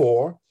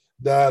therefore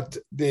that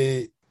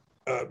the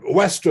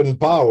Western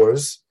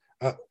powers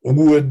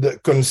would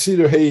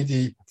consider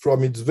Haiti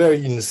from its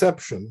very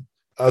inception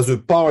as a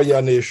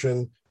pariah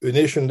nation, a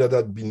nation that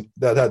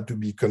had to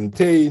be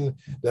contained,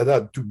 that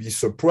had to be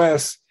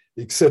suppressed,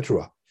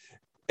 etc.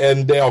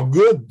 And there are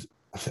good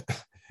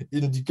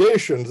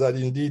indications that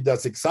indeed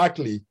that's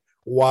exactly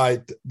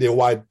what the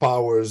white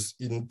powers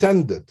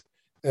intended.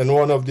 And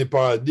one of the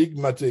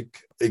paradigmatic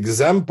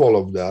example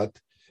of that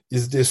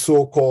is the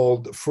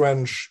so-called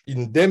French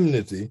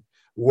indemnity,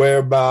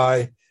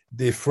 whereby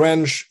the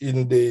French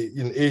in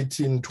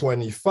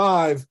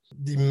 1825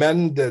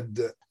 demanded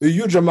a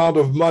huge amount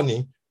of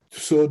money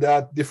so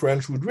that the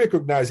French would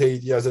recognize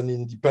Haiti as an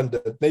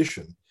independent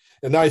nation.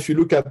 And now if you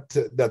look at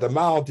that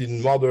amount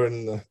in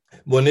modern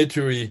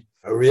monetary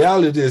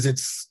realities,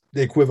 it's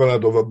the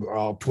equivalent of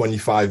about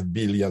 $25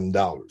 billion.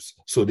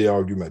 So the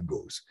argument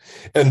goes.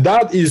 And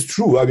that is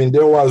true. I mean,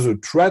 there was a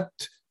threat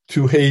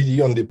to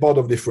Haiti on the part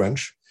of the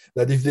French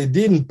that if they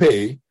didn't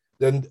pay,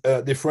 then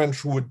the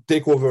French would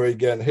take over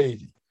again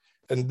Haiti.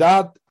 And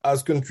that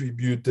has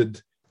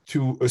contributed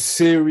to a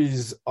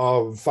series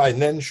of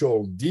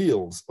financial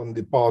deals on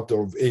the part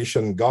of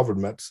Haitian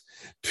governments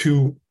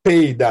to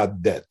pay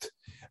that debt.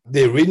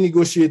 They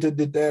renegotiated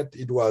the debt.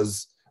 It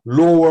was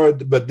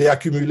lowered, but they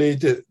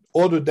accumulated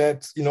other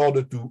debts in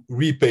order to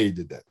repay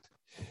the debt.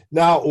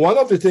 Now, one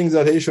of the things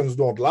that Haitians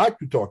don't like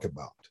to talk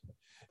about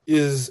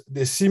is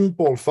the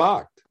simple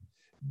fact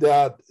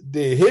that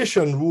the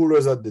Haitian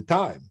rulers at the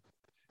time,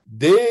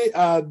 they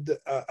had,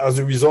 as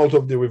a result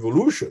of the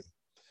revolution,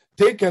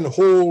 taken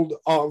hold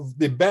of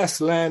the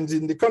best lands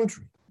in the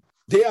country.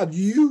 They had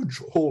huge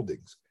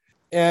holdings,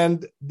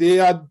 and they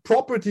had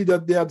property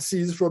that they had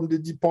seized from the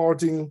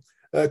departing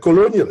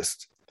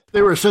colonialists.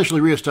 They were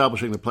essentially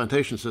reestablishing the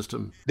plantation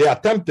system. They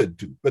attempted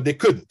to, but they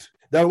couldn't.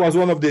 That was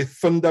one of the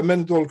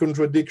fundamental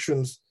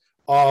contradictions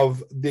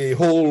of the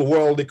whole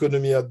world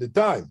economy at the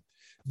time,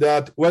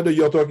 that whether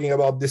you're talking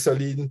about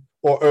Dessalines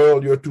or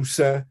earlier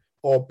Toussaint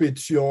or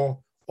Pétion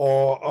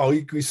or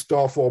Henri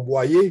Christophe or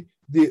Boyer,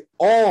 they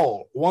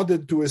all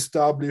wanted to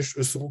establish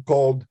a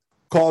so-called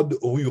code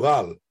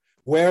rural,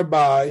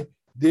 whereby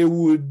they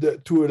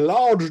would, to a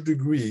large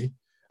degree,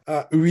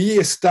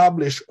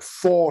 re-establish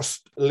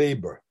forced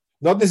labor.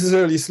 Not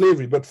necessarily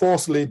slavery, but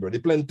forced labor, the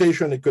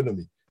plantation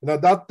economy. And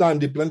at that time,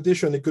 the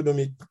plantation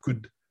economy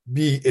could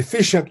be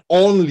efficient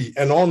only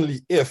and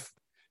only if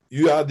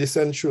you had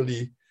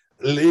essentially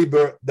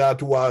labor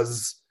that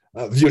was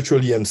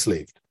virtually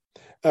enslaved.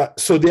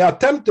 So they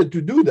attempted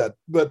to do that,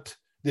 but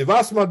the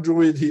vast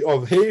majority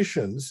of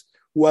Haitians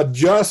who had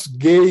just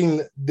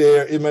gained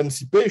their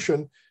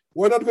emancipation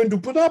were not going to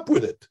put up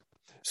with it.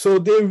 So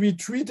they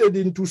retreated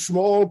into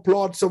small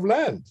plots of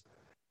land.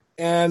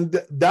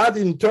 And that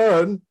in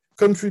turn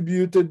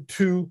contributed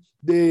to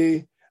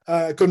the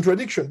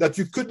contradiction that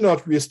you could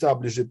not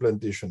reestablish a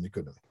plantation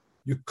economy.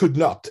 You could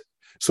not.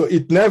 So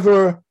it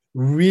never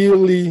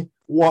really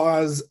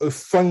was a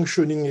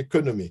functioning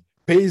economy.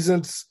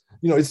 Peasants,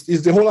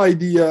 it's the whole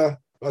idea,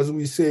 as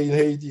we say in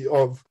Haiti,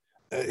 of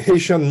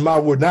Haitian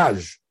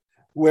marronage,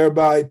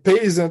 whereby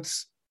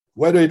peasants,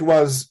 whether it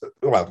was,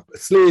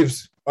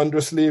 slaves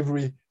under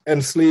slavery,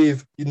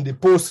 enslaved in the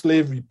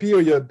post-slavery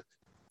period,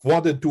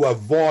 wanted to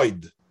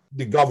avoid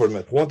the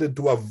government, wanted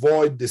to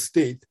avoid the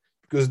state,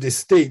 because the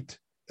state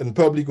and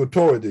public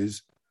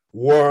authorities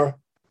were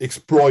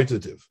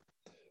exploitative.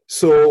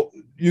 So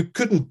you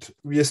couldn't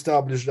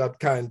reestablish that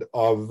kind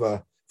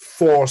of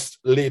forced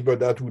labor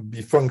that would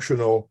be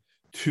functional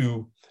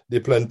to the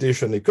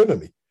plantation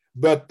economy.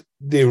 But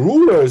the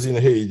rulers in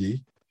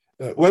Haiti,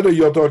 whether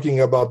you're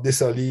talking about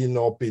Dessalines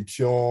or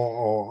Pétion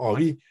or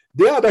Henri,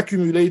 they had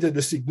accumulated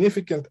a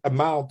significant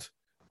amount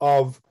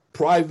of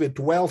private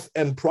wealth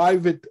and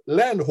private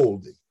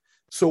landholding.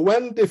 So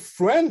when the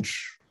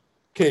French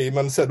came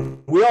and said,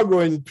 we are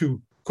going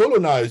to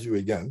colonize you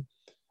again,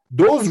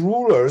 those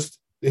rulers,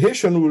 the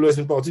Haitian rulers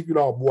in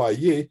particular,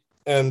 Boyer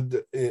and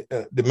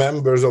the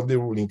members of the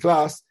ruling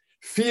class,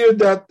 feared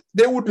that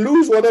they would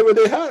lose whatever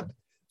they had.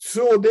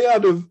 So they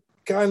had a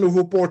kind of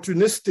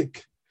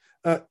opportunistic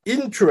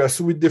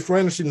interest with the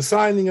French in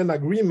signing an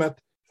agreement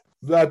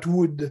that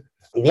would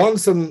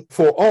once and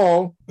for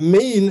all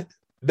mean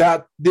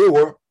that they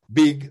were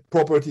big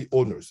property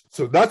owners.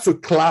 So that's a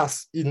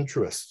class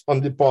interest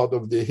on the part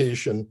of the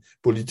Haitian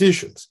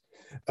politicians.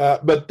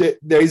 But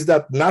there is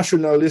that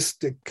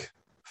nationalistic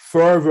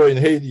fervor in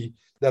Haiti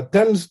that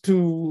tends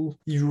to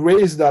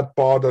erase that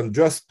part and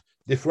just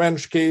the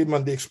French came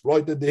and they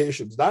exploited the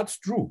Haitians. That's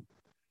true.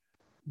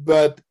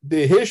 But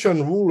the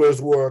Haitian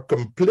rulers were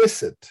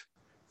complicit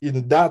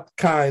in that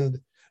kind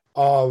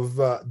of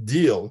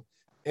deal.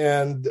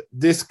 And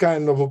this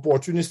kind of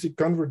opportunistic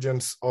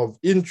convergence of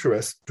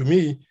interest, to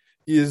me,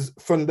 is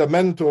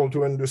fundamental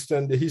to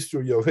understand the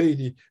history of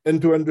Haiti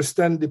and to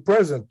understand the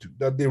present,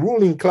 that the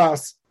ruling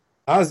class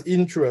has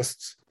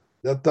interests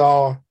that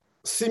are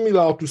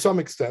similar to some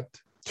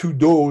extent to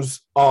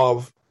those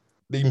of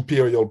the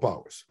imperial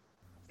powers.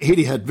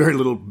 Haiti had very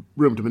little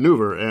room to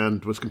maneuver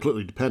and was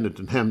completely dependent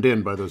and hemmed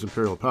in by those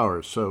imperial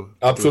powers. So,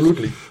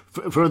 absolutely,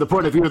 from the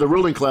point of view of the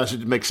ruling class,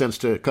 it makes sense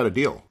to cut a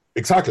deal.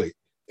 Exactly.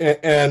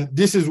 And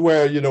this is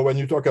where, when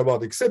you talk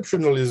about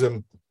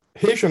exceptionalism,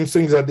 Haitians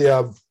think that they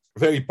have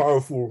very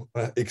powerful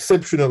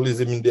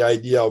exceptionalism in the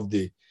idea of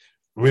the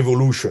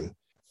revolution.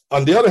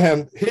 On the other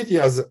hand, Haiti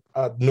has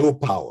had no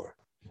power.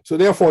 So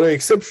therefore, their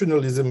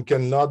exceptionalism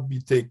cannot be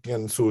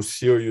taken so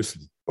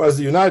seriously. Whereas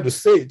the United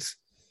States,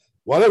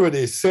 whatever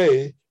they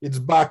say, it's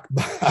backed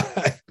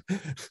by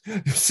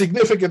a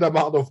significant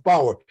amount of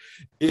power.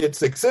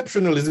 It's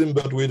exceptionalism,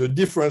 but with a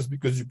difference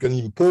because you can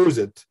impose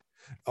it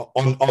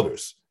on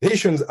others.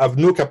 Haitians have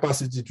no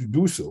capacity to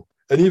do so.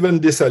 And even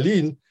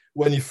Dessalines,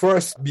 when he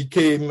first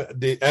became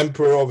the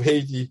emperor of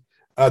Haiti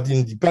at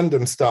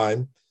independence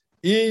time,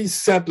 he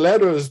sent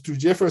letters to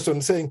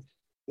Jefferson saying,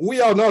 we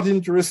are not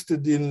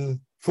interested in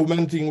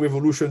fomenting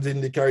revolutions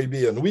in the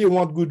Caribbean. We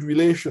want good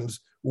relations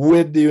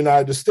with the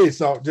United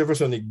States. Now,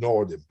 Jefferson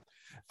ignored him.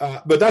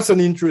 But that's an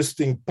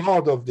interesting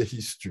part of the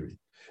history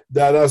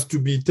that has to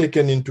be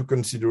taken into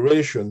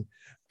consideration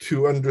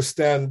to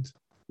understand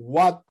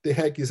what the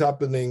heck is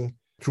happening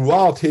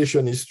throughout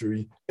Haitian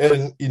history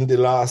and in the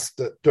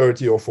last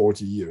 30 or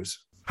 40 years.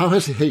 How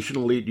has the Haitian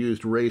elite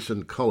used race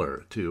and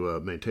color to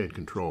maintain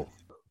control?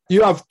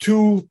 You have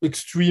two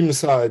extreme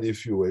sides,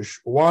 if you wish.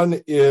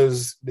 One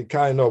is the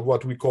kind of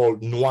what we call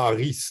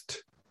noiriste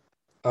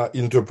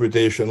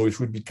interpretation, which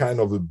would be kind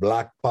of a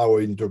black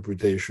power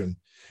interpretation.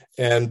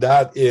 And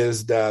that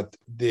is that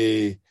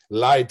the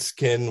light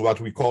skin, what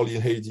we call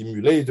in Haiti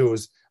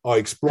mulattoes, are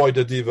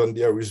exploitative and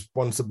they are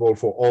responsible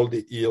for all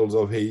the ills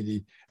of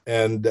Haiti.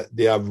 And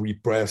they have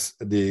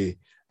repressed the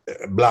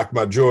black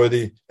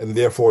majority. And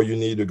therefore, you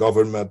need a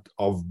government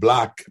of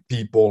black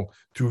people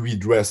to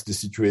redress the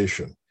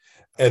situation.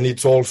 And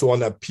it's also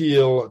an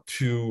appeal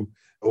to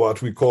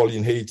what we call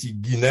in Haiti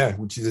Guinea,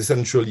 which is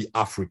essentially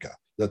Africa,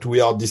 that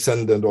we are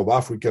descendants of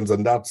Africans,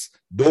 and that's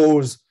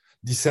those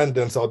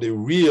descendants are the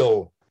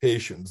real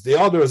Haitians. The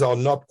others are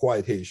not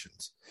quite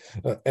Haitians.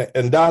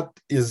 And that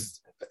is,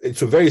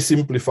 it's a very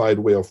simplified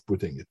way of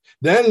putting it.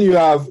 Then you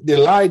have the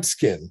light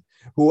skin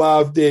who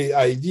have the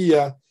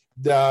idea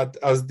that,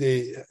 as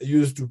they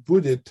used to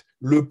put it,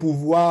 le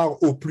pouvoir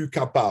au plus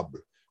capable,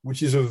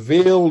 which is a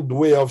veiled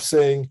way of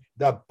saying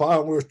that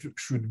power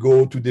should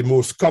go to the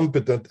most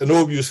competent. And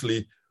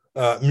obviously,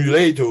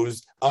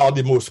 mulattoes are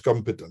the most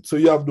competent. So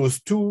you have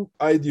those two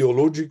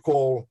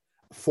ideological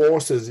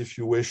forces, if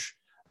you wish,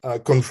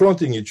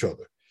 confronting each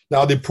other.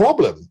 Now, the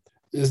problem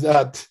is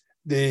that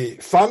the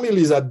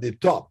families at the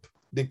top,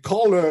 the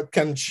color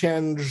can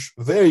change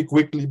very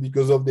quickly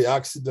because of the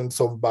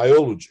accidents of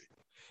biology.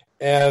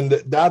 And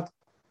that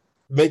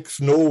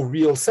makes no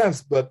real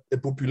sense, but a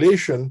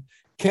population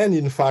can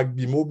in fact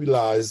be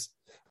mobilized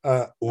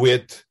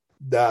with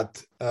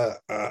that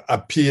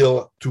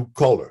appeal to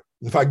color.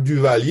 In fact,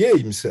 Duvalier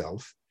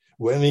himself,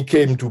 when he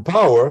came to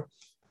power,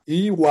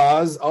 he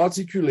was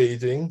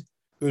articulating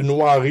a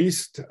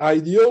noiriste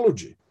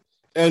ideology.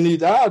 And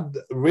it had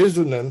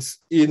resonance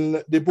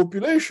in the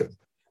population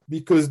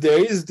because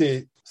there is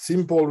the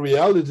simple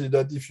reality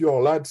that if you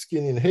are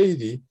light-skinned in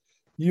Haiti,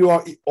 you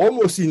are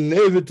almost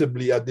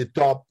inevitably at the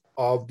top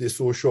of the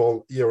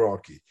social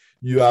hierarchy.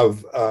 You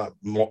have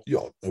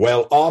you're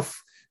well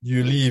off.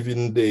 You live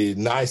in the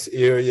nice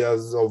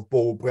areas of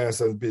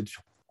Port-au-Prince and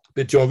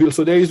Pétionville.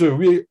 So there is a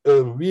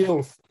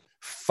real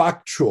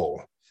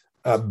factual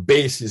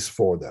basis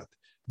for that.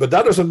 But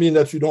that doesn't mean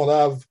that you don't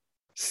have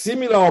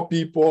similar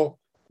people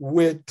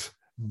with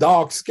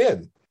dark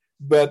skin.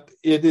 But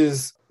it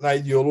is an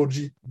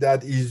ideology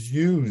that is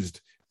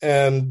used.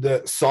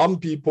 And some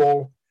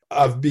people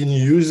have been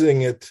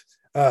using it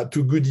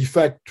to good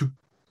effect to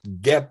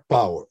get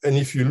power. And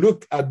if you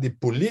look at the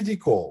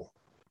political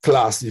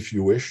class, if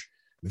you wish,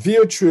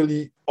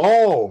 virtually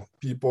all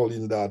people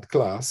in that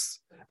class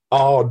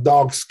are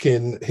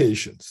dark-skinned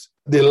Haitians.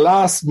 The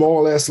last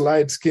more or less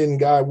light-skinned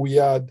guy we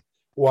had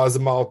was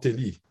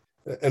Martelly.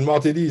 And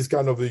Martelly is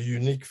kind of a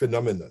unique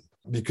phenomenon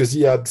because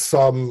he had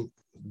some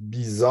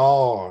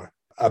bizarre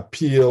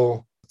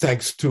appeal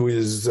thanks to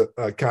his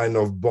kind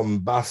of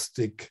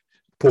bombastic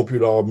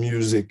popular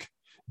music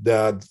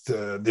that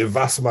the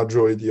vast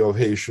majority of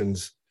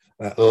Haitians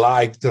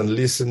liked and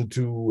listened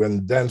to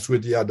and danced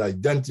with. He had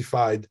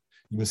identified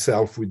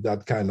himself with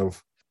that kind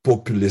of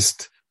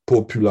populist,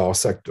 popular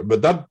sector.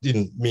 But that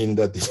didn't mean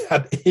that he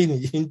had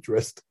any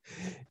interest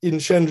in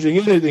changing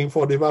anything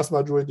for the vast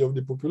majority of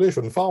the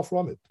population. Far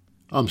from it.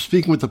 I'm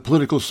speaking with the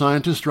political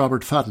scientist,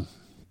 Robert Fatton.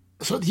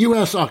 So the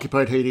U.S.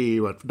 occupied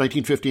Haiti,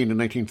 1915 to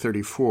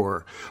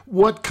 1934.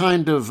 What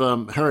kind of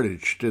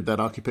heritage did that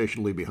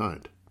occupation leave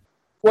behind?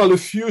 Well, a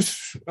few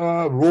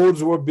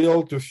roads were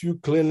built, a few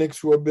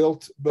clinics were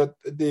built, but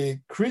the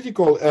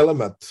critical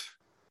element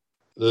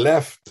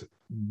left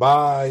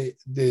by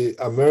the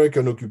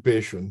American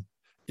occupation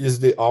is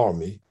the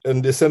army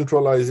and the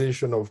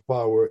centralization of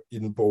power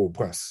in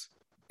Port-au-Prince.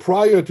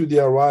 Prior to the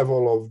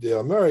arrival of the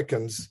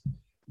Americans,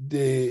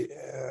 the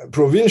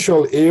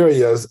provincial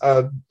areas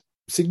had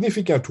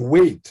significant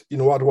weight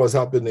in what was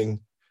happening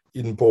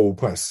in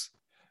Port-au-Prince.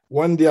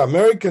 When the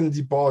Americans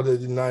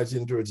departed in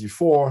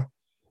 1934,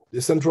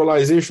 the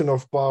centralization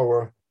of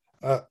power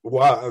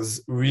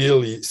was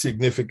really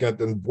significant,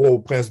 and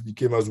Port-au-Prince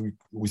became, as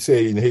we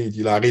say in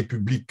Haiti, la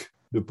République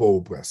de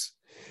Port-au-Prince.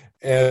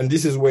 And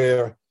this is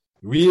where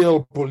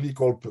real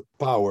political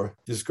power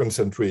is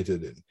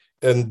concentrated in.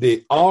 And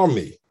the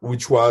army,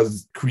 which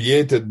was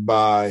created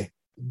by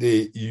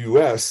the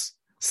U.S.,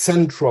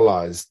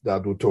 centralized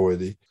that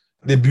authority.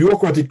 The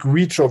bureaucratic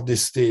reach of the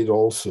state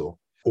also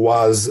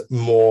was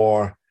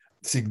more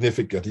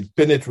significant. It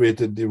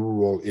penetrated the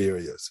rural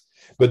areas.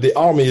 But the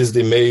army is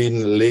the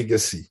main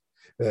legacy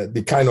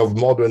the kind of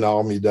modern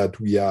army that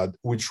we had,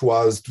 which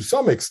was to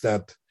some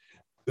extent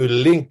a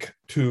link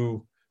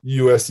to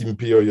US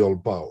imperial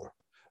power.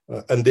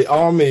 And the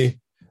army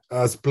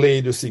has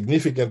played a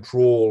significant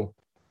role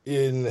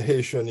in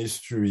Haitian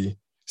history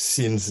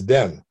since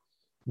then.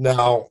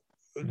 Now,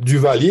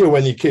 Duvalier,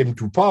 when he came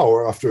to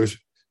power after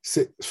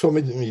so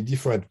many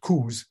different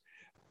coups,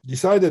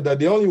 decided that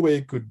the only way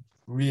he could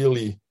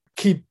really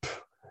keep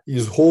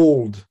his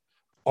hold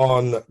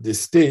on the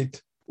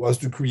state was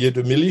to create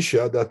a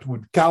militia that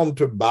would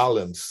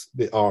counterbalance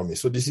the army.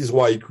 So this is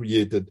why he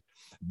created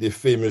the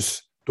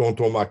famous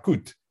Tonton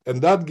Macoute.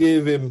 And that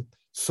gave him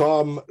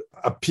some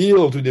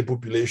appeal to the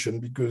population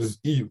because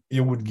he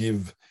would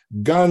give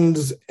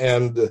guns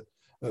and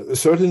a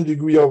certain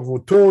degree of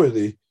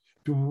authority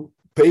to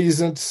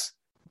peasants,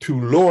 to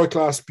lower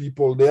class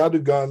people. They had a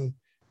gun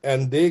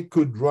and they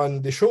could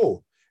run the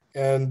show.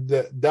 And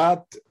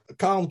that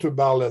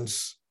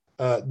counterbalanced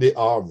the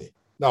army.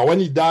 Now, when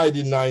he died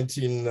in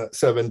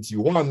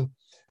 1971,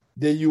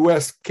 the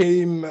US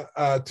came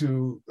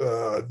to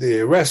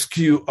the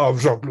rescue of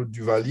Jean-Claude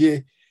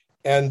Duvalier,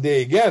 and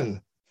they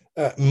again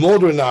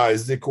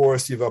modernized the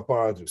coercive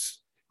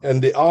apparatus.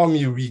 And the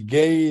army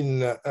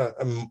regained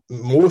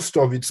most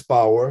of its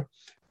power,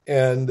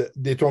 and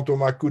the Tonton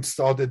Macoute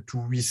started to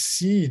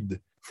recede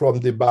from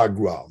the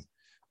background.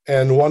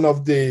 And one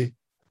of the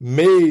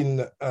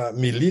main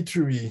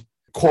military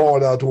corps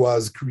that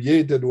was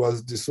created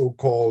was the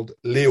so-called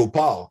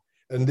Léopard.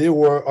 And they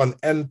were an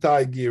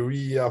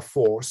anti-guerrilla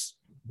force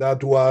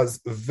that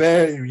was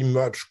very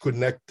much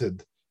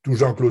connected to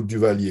Jean-Claude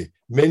Duvalier.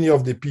 Many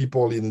of the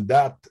people in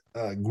that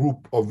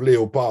group of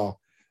Léopard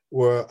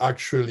were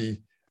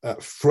actually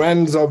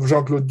friends of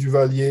Jean-Claude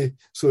Duvalier.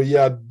 So he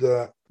had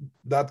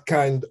that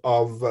kind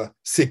of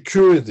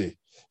security.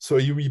 So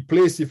he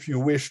replaced, if you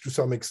wish, to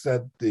some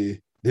extent,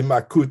 the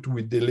Macoute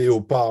with the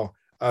Léopard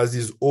as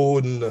his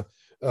own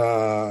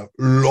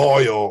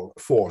loyal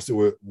force. They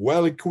were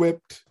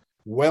well-equipped,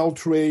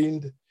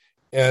 well-trained,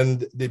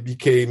 and they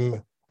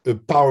became a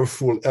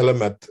powerful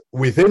element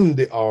within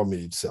the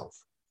army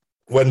itself.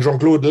 When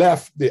Jean-Claude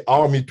left, the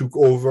army took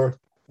over,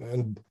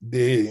 and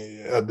they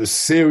had a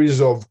series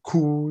of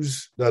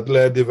coups that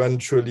led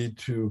eventually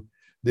to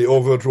the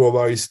overthrow of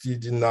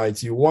Aristide in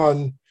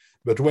 1991.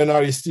 But when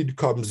Aristide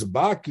comes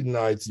back in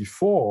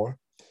 1994,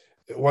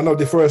 one of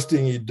the first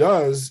things he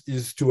does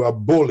is to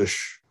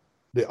abolish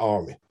the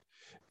army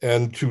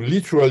and to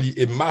literally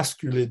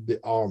emasculate the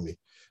army.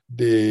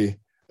 The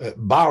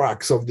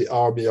barracks of the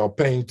army are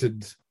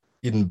painted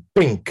in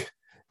pink,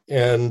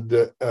 and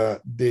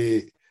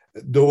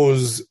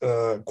those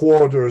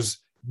quarters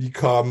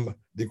become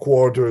the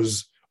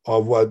quarters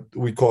of what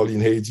we call in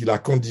Haiti la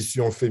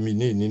condition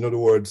féminine. In other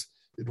words,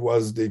 it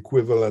was the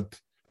equivalent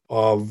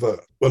of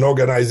an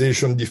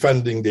organization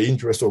defending the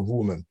interests of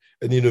women.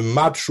 And in a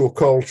macho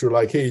culture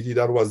like Haiti,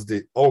 that was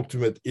the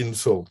ultimate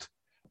insult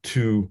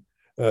to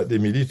the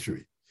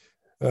military.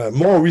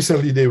 More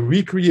recently, they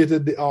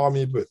recreated the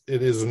army, but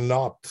it is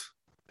not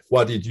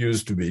what it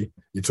used to be.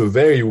 It's a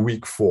very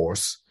weak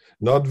force,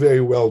 not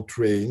very well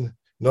trained,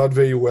 not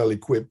very well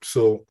equipped.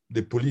 So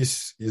the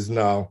police is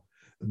now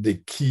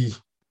the key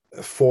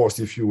force,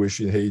 if you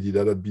wish, in Haiti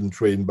that had been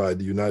trained by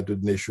the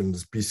United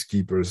Nations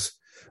peacekeepers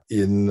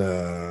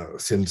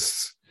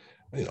since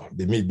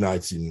the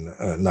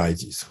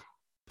mid-1990s.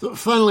 So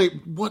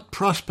finally, what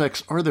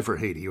prospects are there for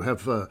Haiti? You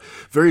have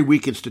very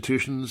weak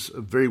institutions,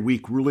 a very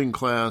weak ruling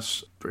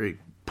class, very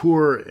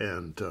poor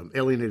and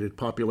alienated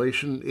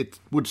population. It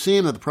would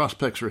seem that the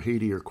prospects for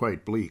Haiti are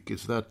quite bleak.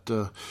 Is that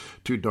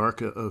too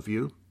dark a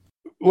view?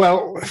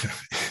 Well,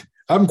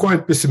 I'm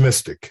quite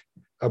pessimistic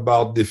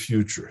about the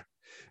future.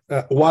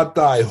 What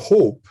I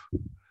hope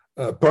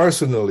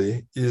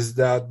personally is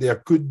that there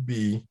could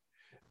be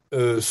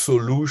a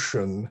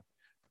solution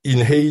in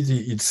Haiti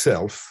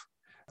itself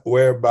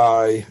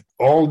whereby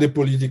all the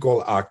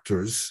political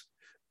actors,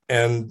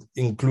 and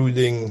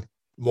including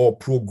more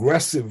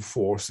progressive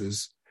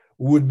forces,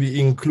 would be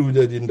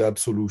included in that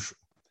solution.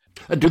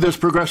 And do those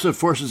progressive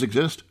forces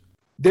exist?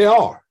 They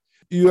are.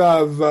 You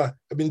have,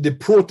 the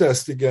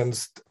protest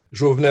against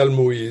Jovenel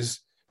Moïse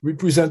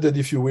represented,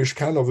 if you wish,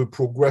 kind of a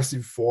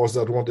progressive force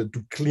that wanted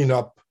to clean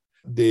up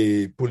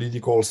the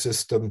political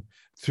system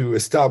to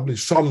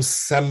establish some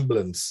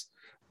semblance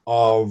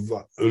of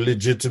a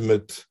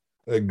legitimate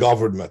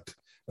government,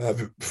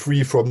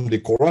 free from the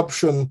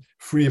corruption,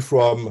 free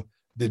from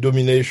the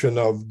domination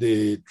of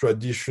the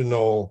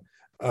traditional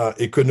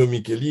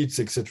economic elites,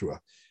 etc.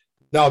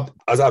 Now,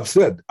 as I've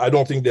said, I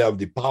don't think they have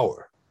the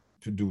power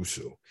to do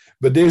so.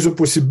 But there's a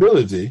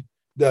possibility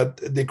that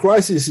the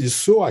crisis is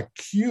so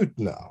acute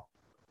now,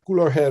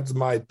 cooler heads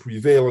might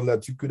prevail, and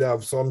that you could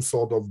have some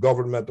sort of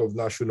government of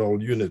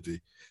national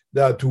unity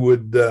that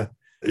would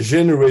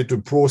generate a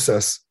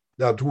process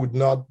that would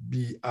not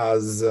be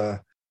as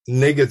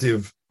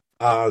negative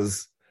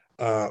as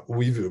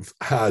we've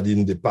had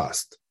in the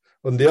past.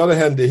 On the other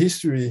hand, the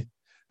history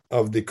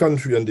of the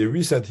country and the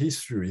recent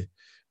history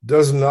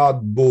does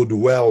not bode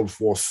well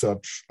for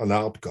such an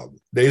outcome.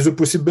 There is a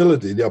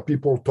possibility. There are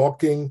people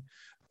talking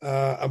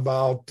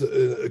about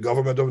a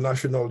government of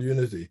national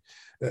unity.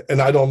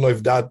 And I don't know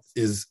if that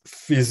is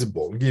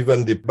feasible,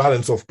 given the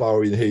balance of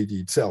power in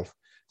Haiti itself,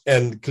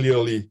 and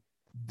clearly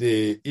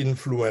the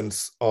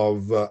influence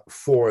of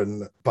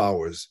foreign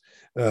powers.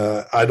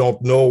 I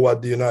don't know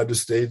what the United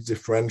States, the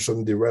French,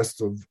 and the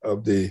rest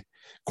of the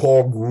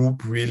core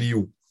group really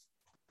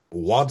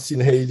wants in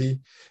Haiti.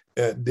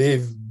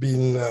 They've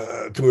been,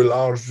 to a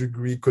large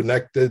degree,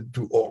 connected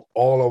to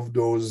all of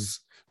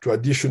those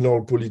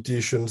traditional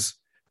politicians.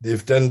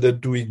 They've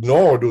tended to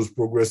ignore those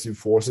progressive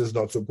forces,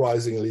 not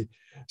surprisingly.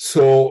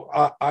 So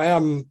I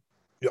am,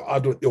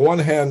 on the one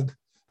hand,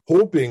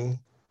 hoping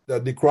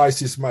that the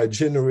crisis might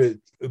generate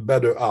a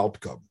better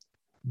outcome.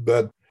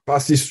 But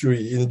past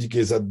history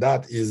indicates that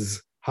that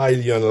is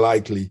highly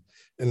unlikely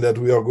and that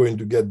we are going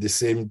to get the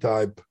same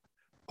type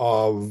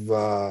of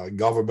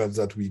governments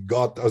that we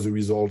got as a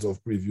result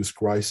of previous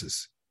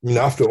crises. I mean,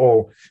 after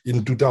all,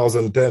 in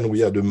 2010, we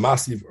had a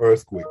massive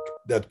earthquake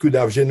that could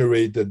have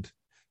generated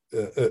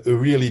a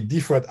really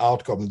different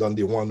outcome than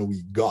the one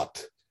we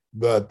got.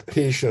 But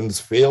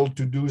Haitians failed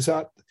to do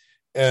that.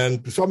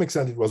 And to some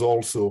extent, it was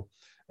also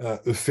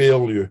a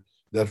failure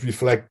that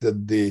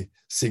reflected the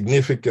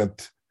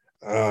significant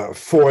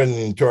foreign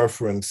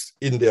interference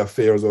in the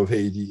affairs of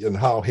Haiti and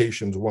how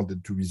Haitians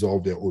wanted to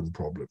resolve their own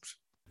problems.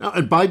 Now,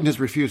 and Biden has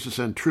refused to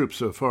send troops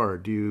so far.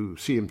 Do you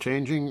see him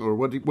changing, or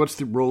what's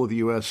the role of the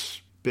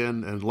U.S.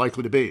 been and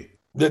likely to be?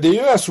 The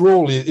U.S.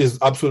 role is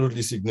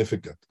absolutely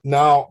significant.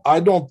 Now, I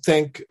don't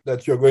think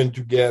that you're going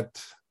to get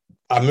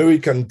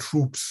American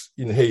troops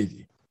in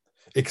Haiti,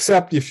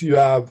 except if you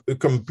have a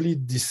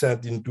complete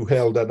descent into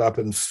hell that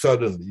happens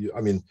suddenly. I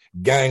mean,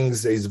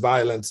 gangs, there's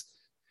violence.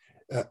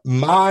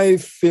 My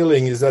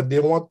feeling is that they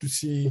want to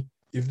see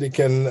if they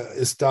can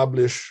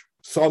establish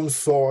some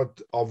sort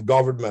of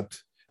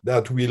government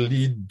that will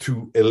lead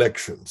to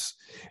elections.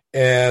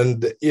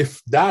 And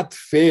if that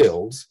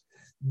fails,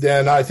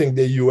 then I think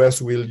the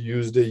U.S. will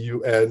use the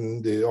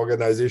UN, the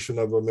Organization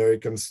of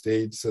American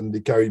States, and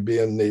the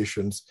Caribbean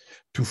nations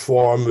to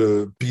form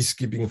a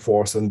peacekeeping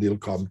force, and they'll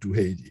come to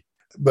Haiti.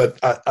 But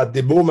at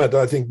the moment,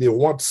 I think they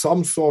want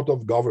some sort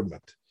of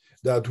government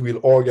that will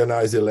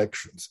organize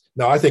elections.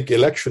 Now, I think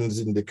elections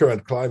in the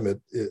current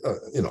climate,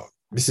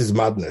 this is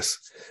madness,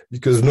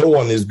 because no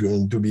one is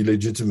going to be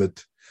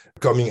legitimate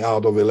coming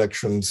out of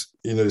elections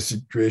in a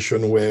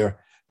situation where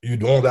you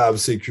don't have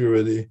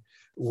security,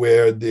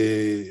 where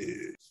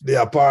the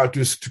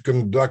apparatus to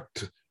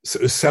conduct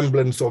a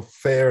semblance of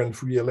fair and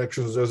free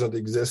elections doesn't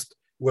exist,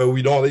 where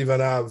we don't even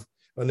have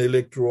an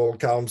electoral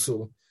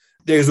council.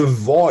 There's a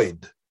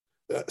void.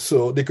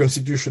 So the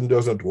Constitution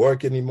doesn't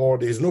work anymore.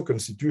 There's no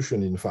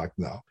Constitution, in fact,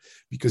 now,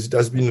 because it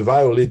has been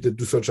violated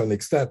to such an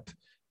extent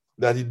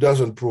that it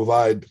doesn't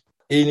provide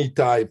any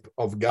type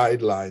of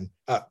guideline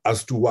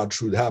as to what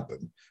should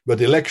happen.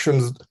 But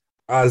elections,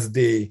 as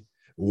they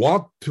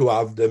want to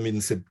have them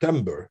in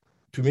September,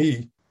 to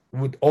me,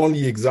 would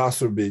only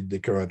exacerbate the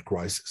current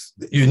crisis.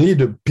 You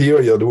need a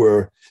period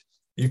where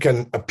you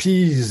can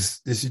appease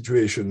the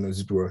situation,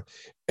 as it were,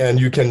 and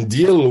you can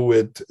deal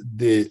with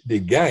the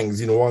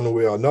gangs in one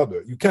way or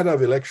another. You can't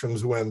have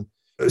elections when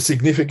a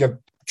significant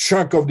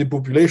chunk of the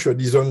population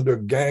is under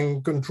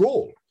gang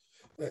control,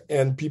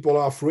 and people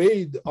are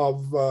afraid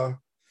of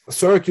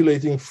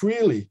circulating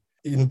freely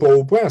in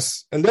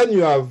Port-au-Prince. And then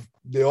you have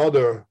the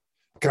other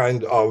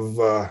kind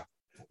of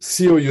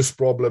serious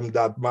problem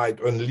that might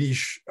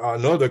unleash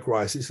another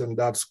crisis, and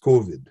that's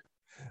COVID.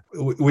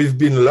 We've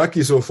been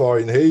lucky so far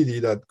in Haiti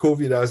that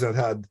COVID hasn't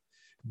had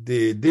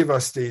the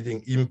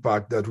devastating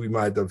impact that we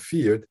might have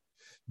feared,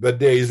 but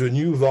there is a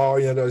new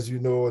variant, as you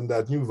know, and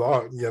that new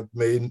variant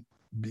may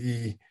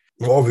be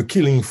more of a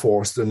killing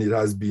force than it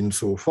has been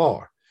so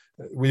far.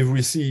 We've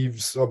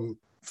received some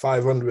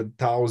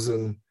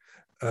 500,000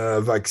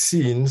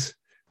 vaccines,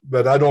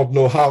 but I don't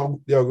know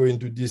how they are going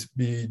to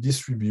be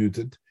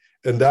distributed.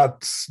 And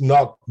that's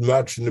not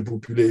much in a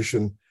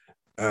population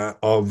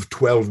of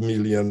 12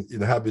 million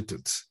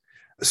inhabitants.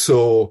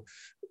 So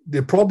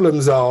the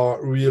problems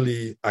are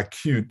really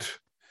acute.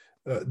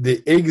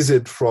 The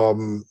exit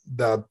from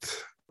that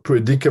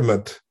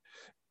predicament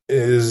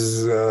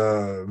is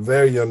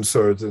very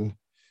uncertain.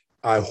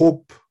 I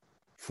hope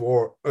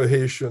for a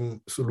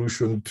Haitian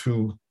solution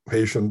to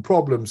Haitian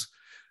problems,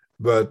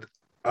 but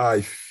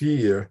I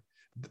fear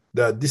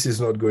that this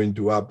is not going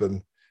to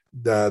happen,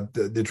 that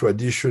the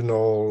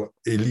traditional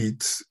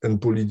elites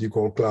and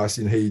political class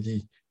in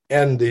Haiti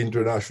and the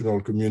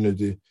international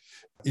community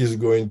is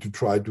going to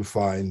try to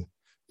find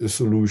a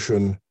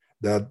solution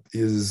that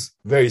is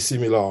very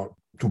similar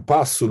to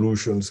past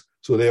solutions.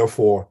 So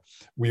therefore,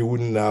 we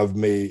wouldn't have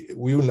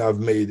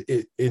made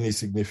any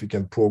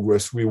significant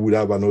progress. We would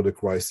have another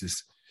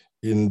crisis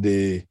in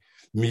the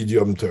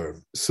medium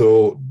term.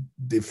 So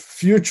the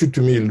future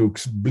to me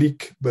looks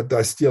bleak, but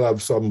I still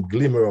have some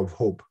glimmer of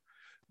hope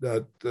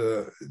that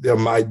there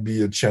might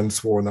be a chance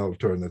for an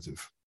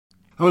alternative.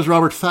 That was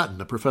Robert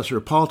Fatton, a professor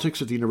of politics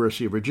at the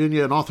University of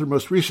Virginia and author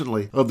most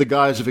recently of The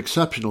Guise of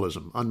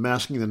Exceptionalism,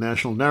 Unmasking the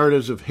National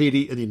Narratives of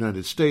Haiti and the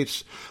United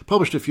States,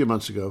 published a few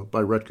months ago by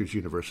Rutgers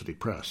University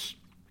Press.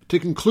 To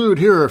conclude,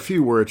 here are a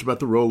few words about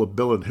the role of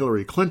Bill and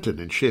Hillary Clinton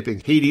in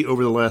shaping Haiti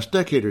over the last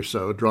decade or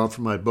so, drawn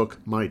from my book,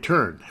 My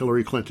Turn,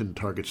 Hillary Clinton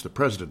Targets the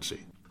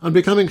Presidency. On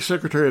becoming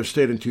Secretary of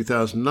State in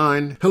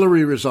 2009,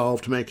 Hillary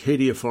resolved to make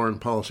Haiti a foreign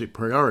policy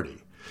priority.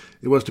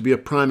 It was to be a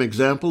prime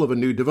example of a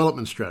new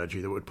development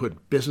strategy that would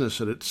put business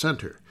at its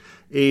center.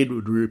 Aid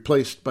would be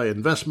replaced by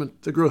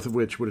investment, the growth of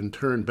which would in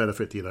turn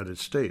benefit the United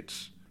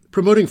States.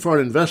 Promoting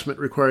foreign investment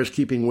requires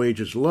keeping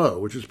wages low,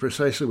 which is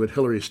precisely what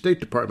Hillary's State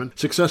Department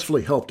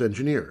successfully helped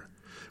engineer.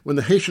 When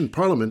the Haitian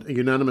Parliament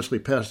unanimously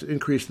passed an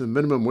increase in the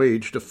minimum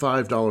wage to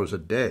 $5 a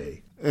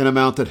day, an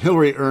amount that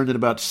Hillary earned in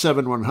about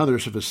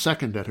 7/100ths of a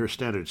second at her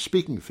standard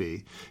speaking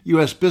fee,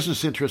 U.S.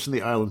 business interests in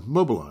the island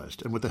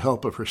mobilized, and with the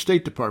help of her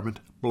State Department,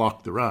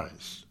 blocked the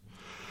rise.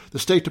 The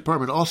State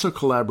Department also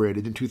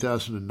collaborated in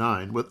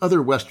 2009 with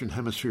other Western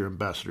Hemisphere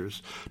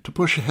ambassadors to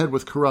push ahead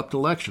with corrupt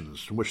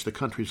elections, from which the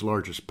country's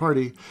largest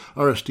party,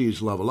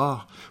 Aristide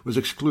Lavallee, was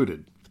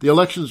excluded. The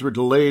elections were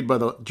delayed by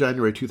the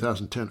January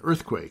 2010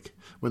 earthquake.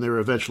 When they were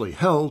eventually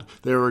held,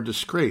 they were a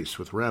disgrace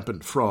with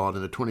rampant fraud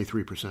and a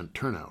 23%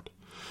 turnout.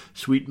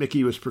 Sweet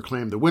Mickey was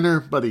proclaimed the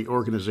winner by the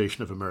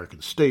Organization of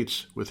American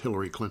States, with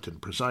Hillary Clinton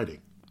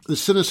presiding. The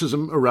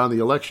cynicism around the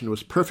election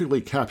was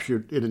perfectly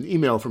captured in an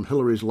email from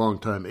Hillary's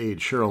longtime aide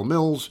Cheryl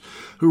Mills,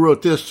 who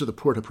wrote this to the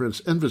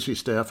Port-au-Prince embassy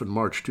staff in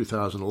March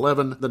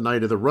 2011, the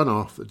night of the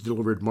runoff that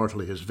delivered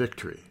Martelly his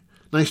victory.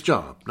 Nice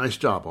job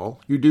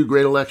all. You do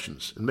great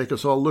elections and make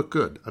us all look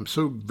good. I'm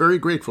so very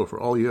grateful for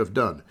all you have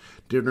done.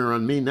 Dinner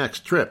on me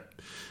next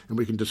trip, and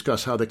we can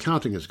discuss how the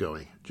counting is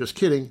going. Just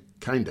kidding,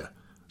 kinda.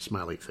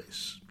 Smiley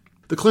face.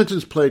 The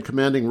Clintons played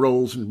commanding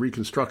roles in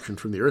reconstruction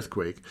from the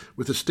earthquake,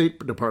 with the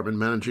State Department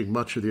managing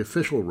much of the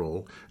official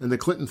role and the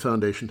Clinton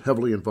Foundation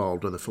heavily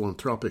involved on the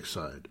philanthropic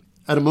side.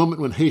 At a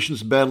moment when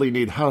Haitians badly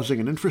need housing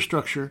and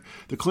infrastructure,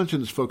 the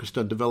Clintons focused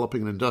on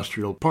developing an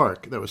industrial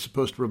park that was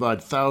supposed to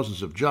provide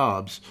thousands of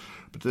jobs,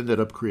 but ended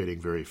up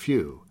creating very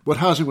few. What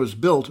housing was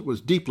built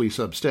was deeply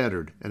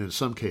substandard and in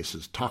some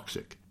cases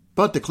toxic.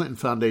 But the Clinton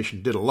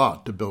Foundation did a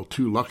lot to build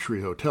 2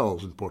 luxury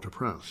hotels in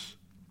Port-au-Prince.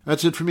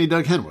 That's it for me,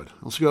 Doug Henwood.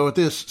 Let's go with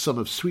this, some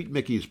of Sweet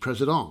Mickey's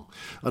President,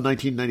 a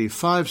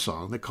 1995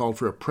 song that called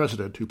for a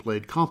president who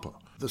played compa.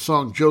 The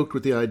song joked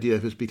with the idea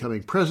of his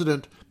becoming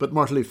president, but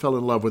Martelly fell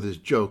in love with his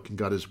joke and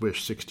got his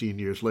wish 16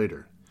 years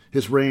later.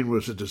 His reign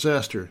was a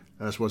disaster,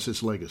 as was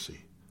his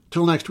legacy.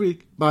 Till next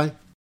week, bye.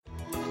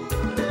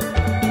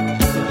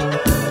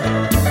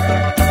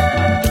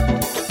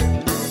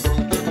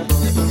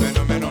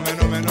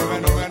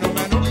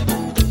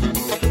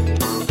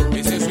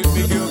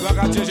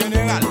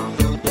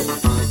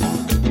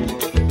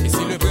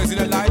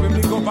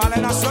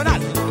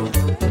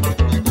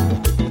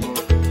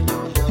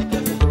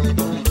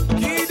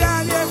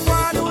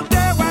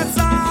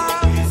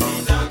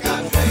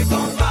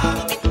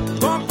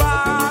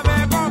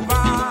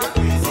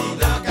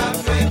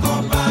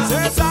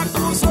 C'est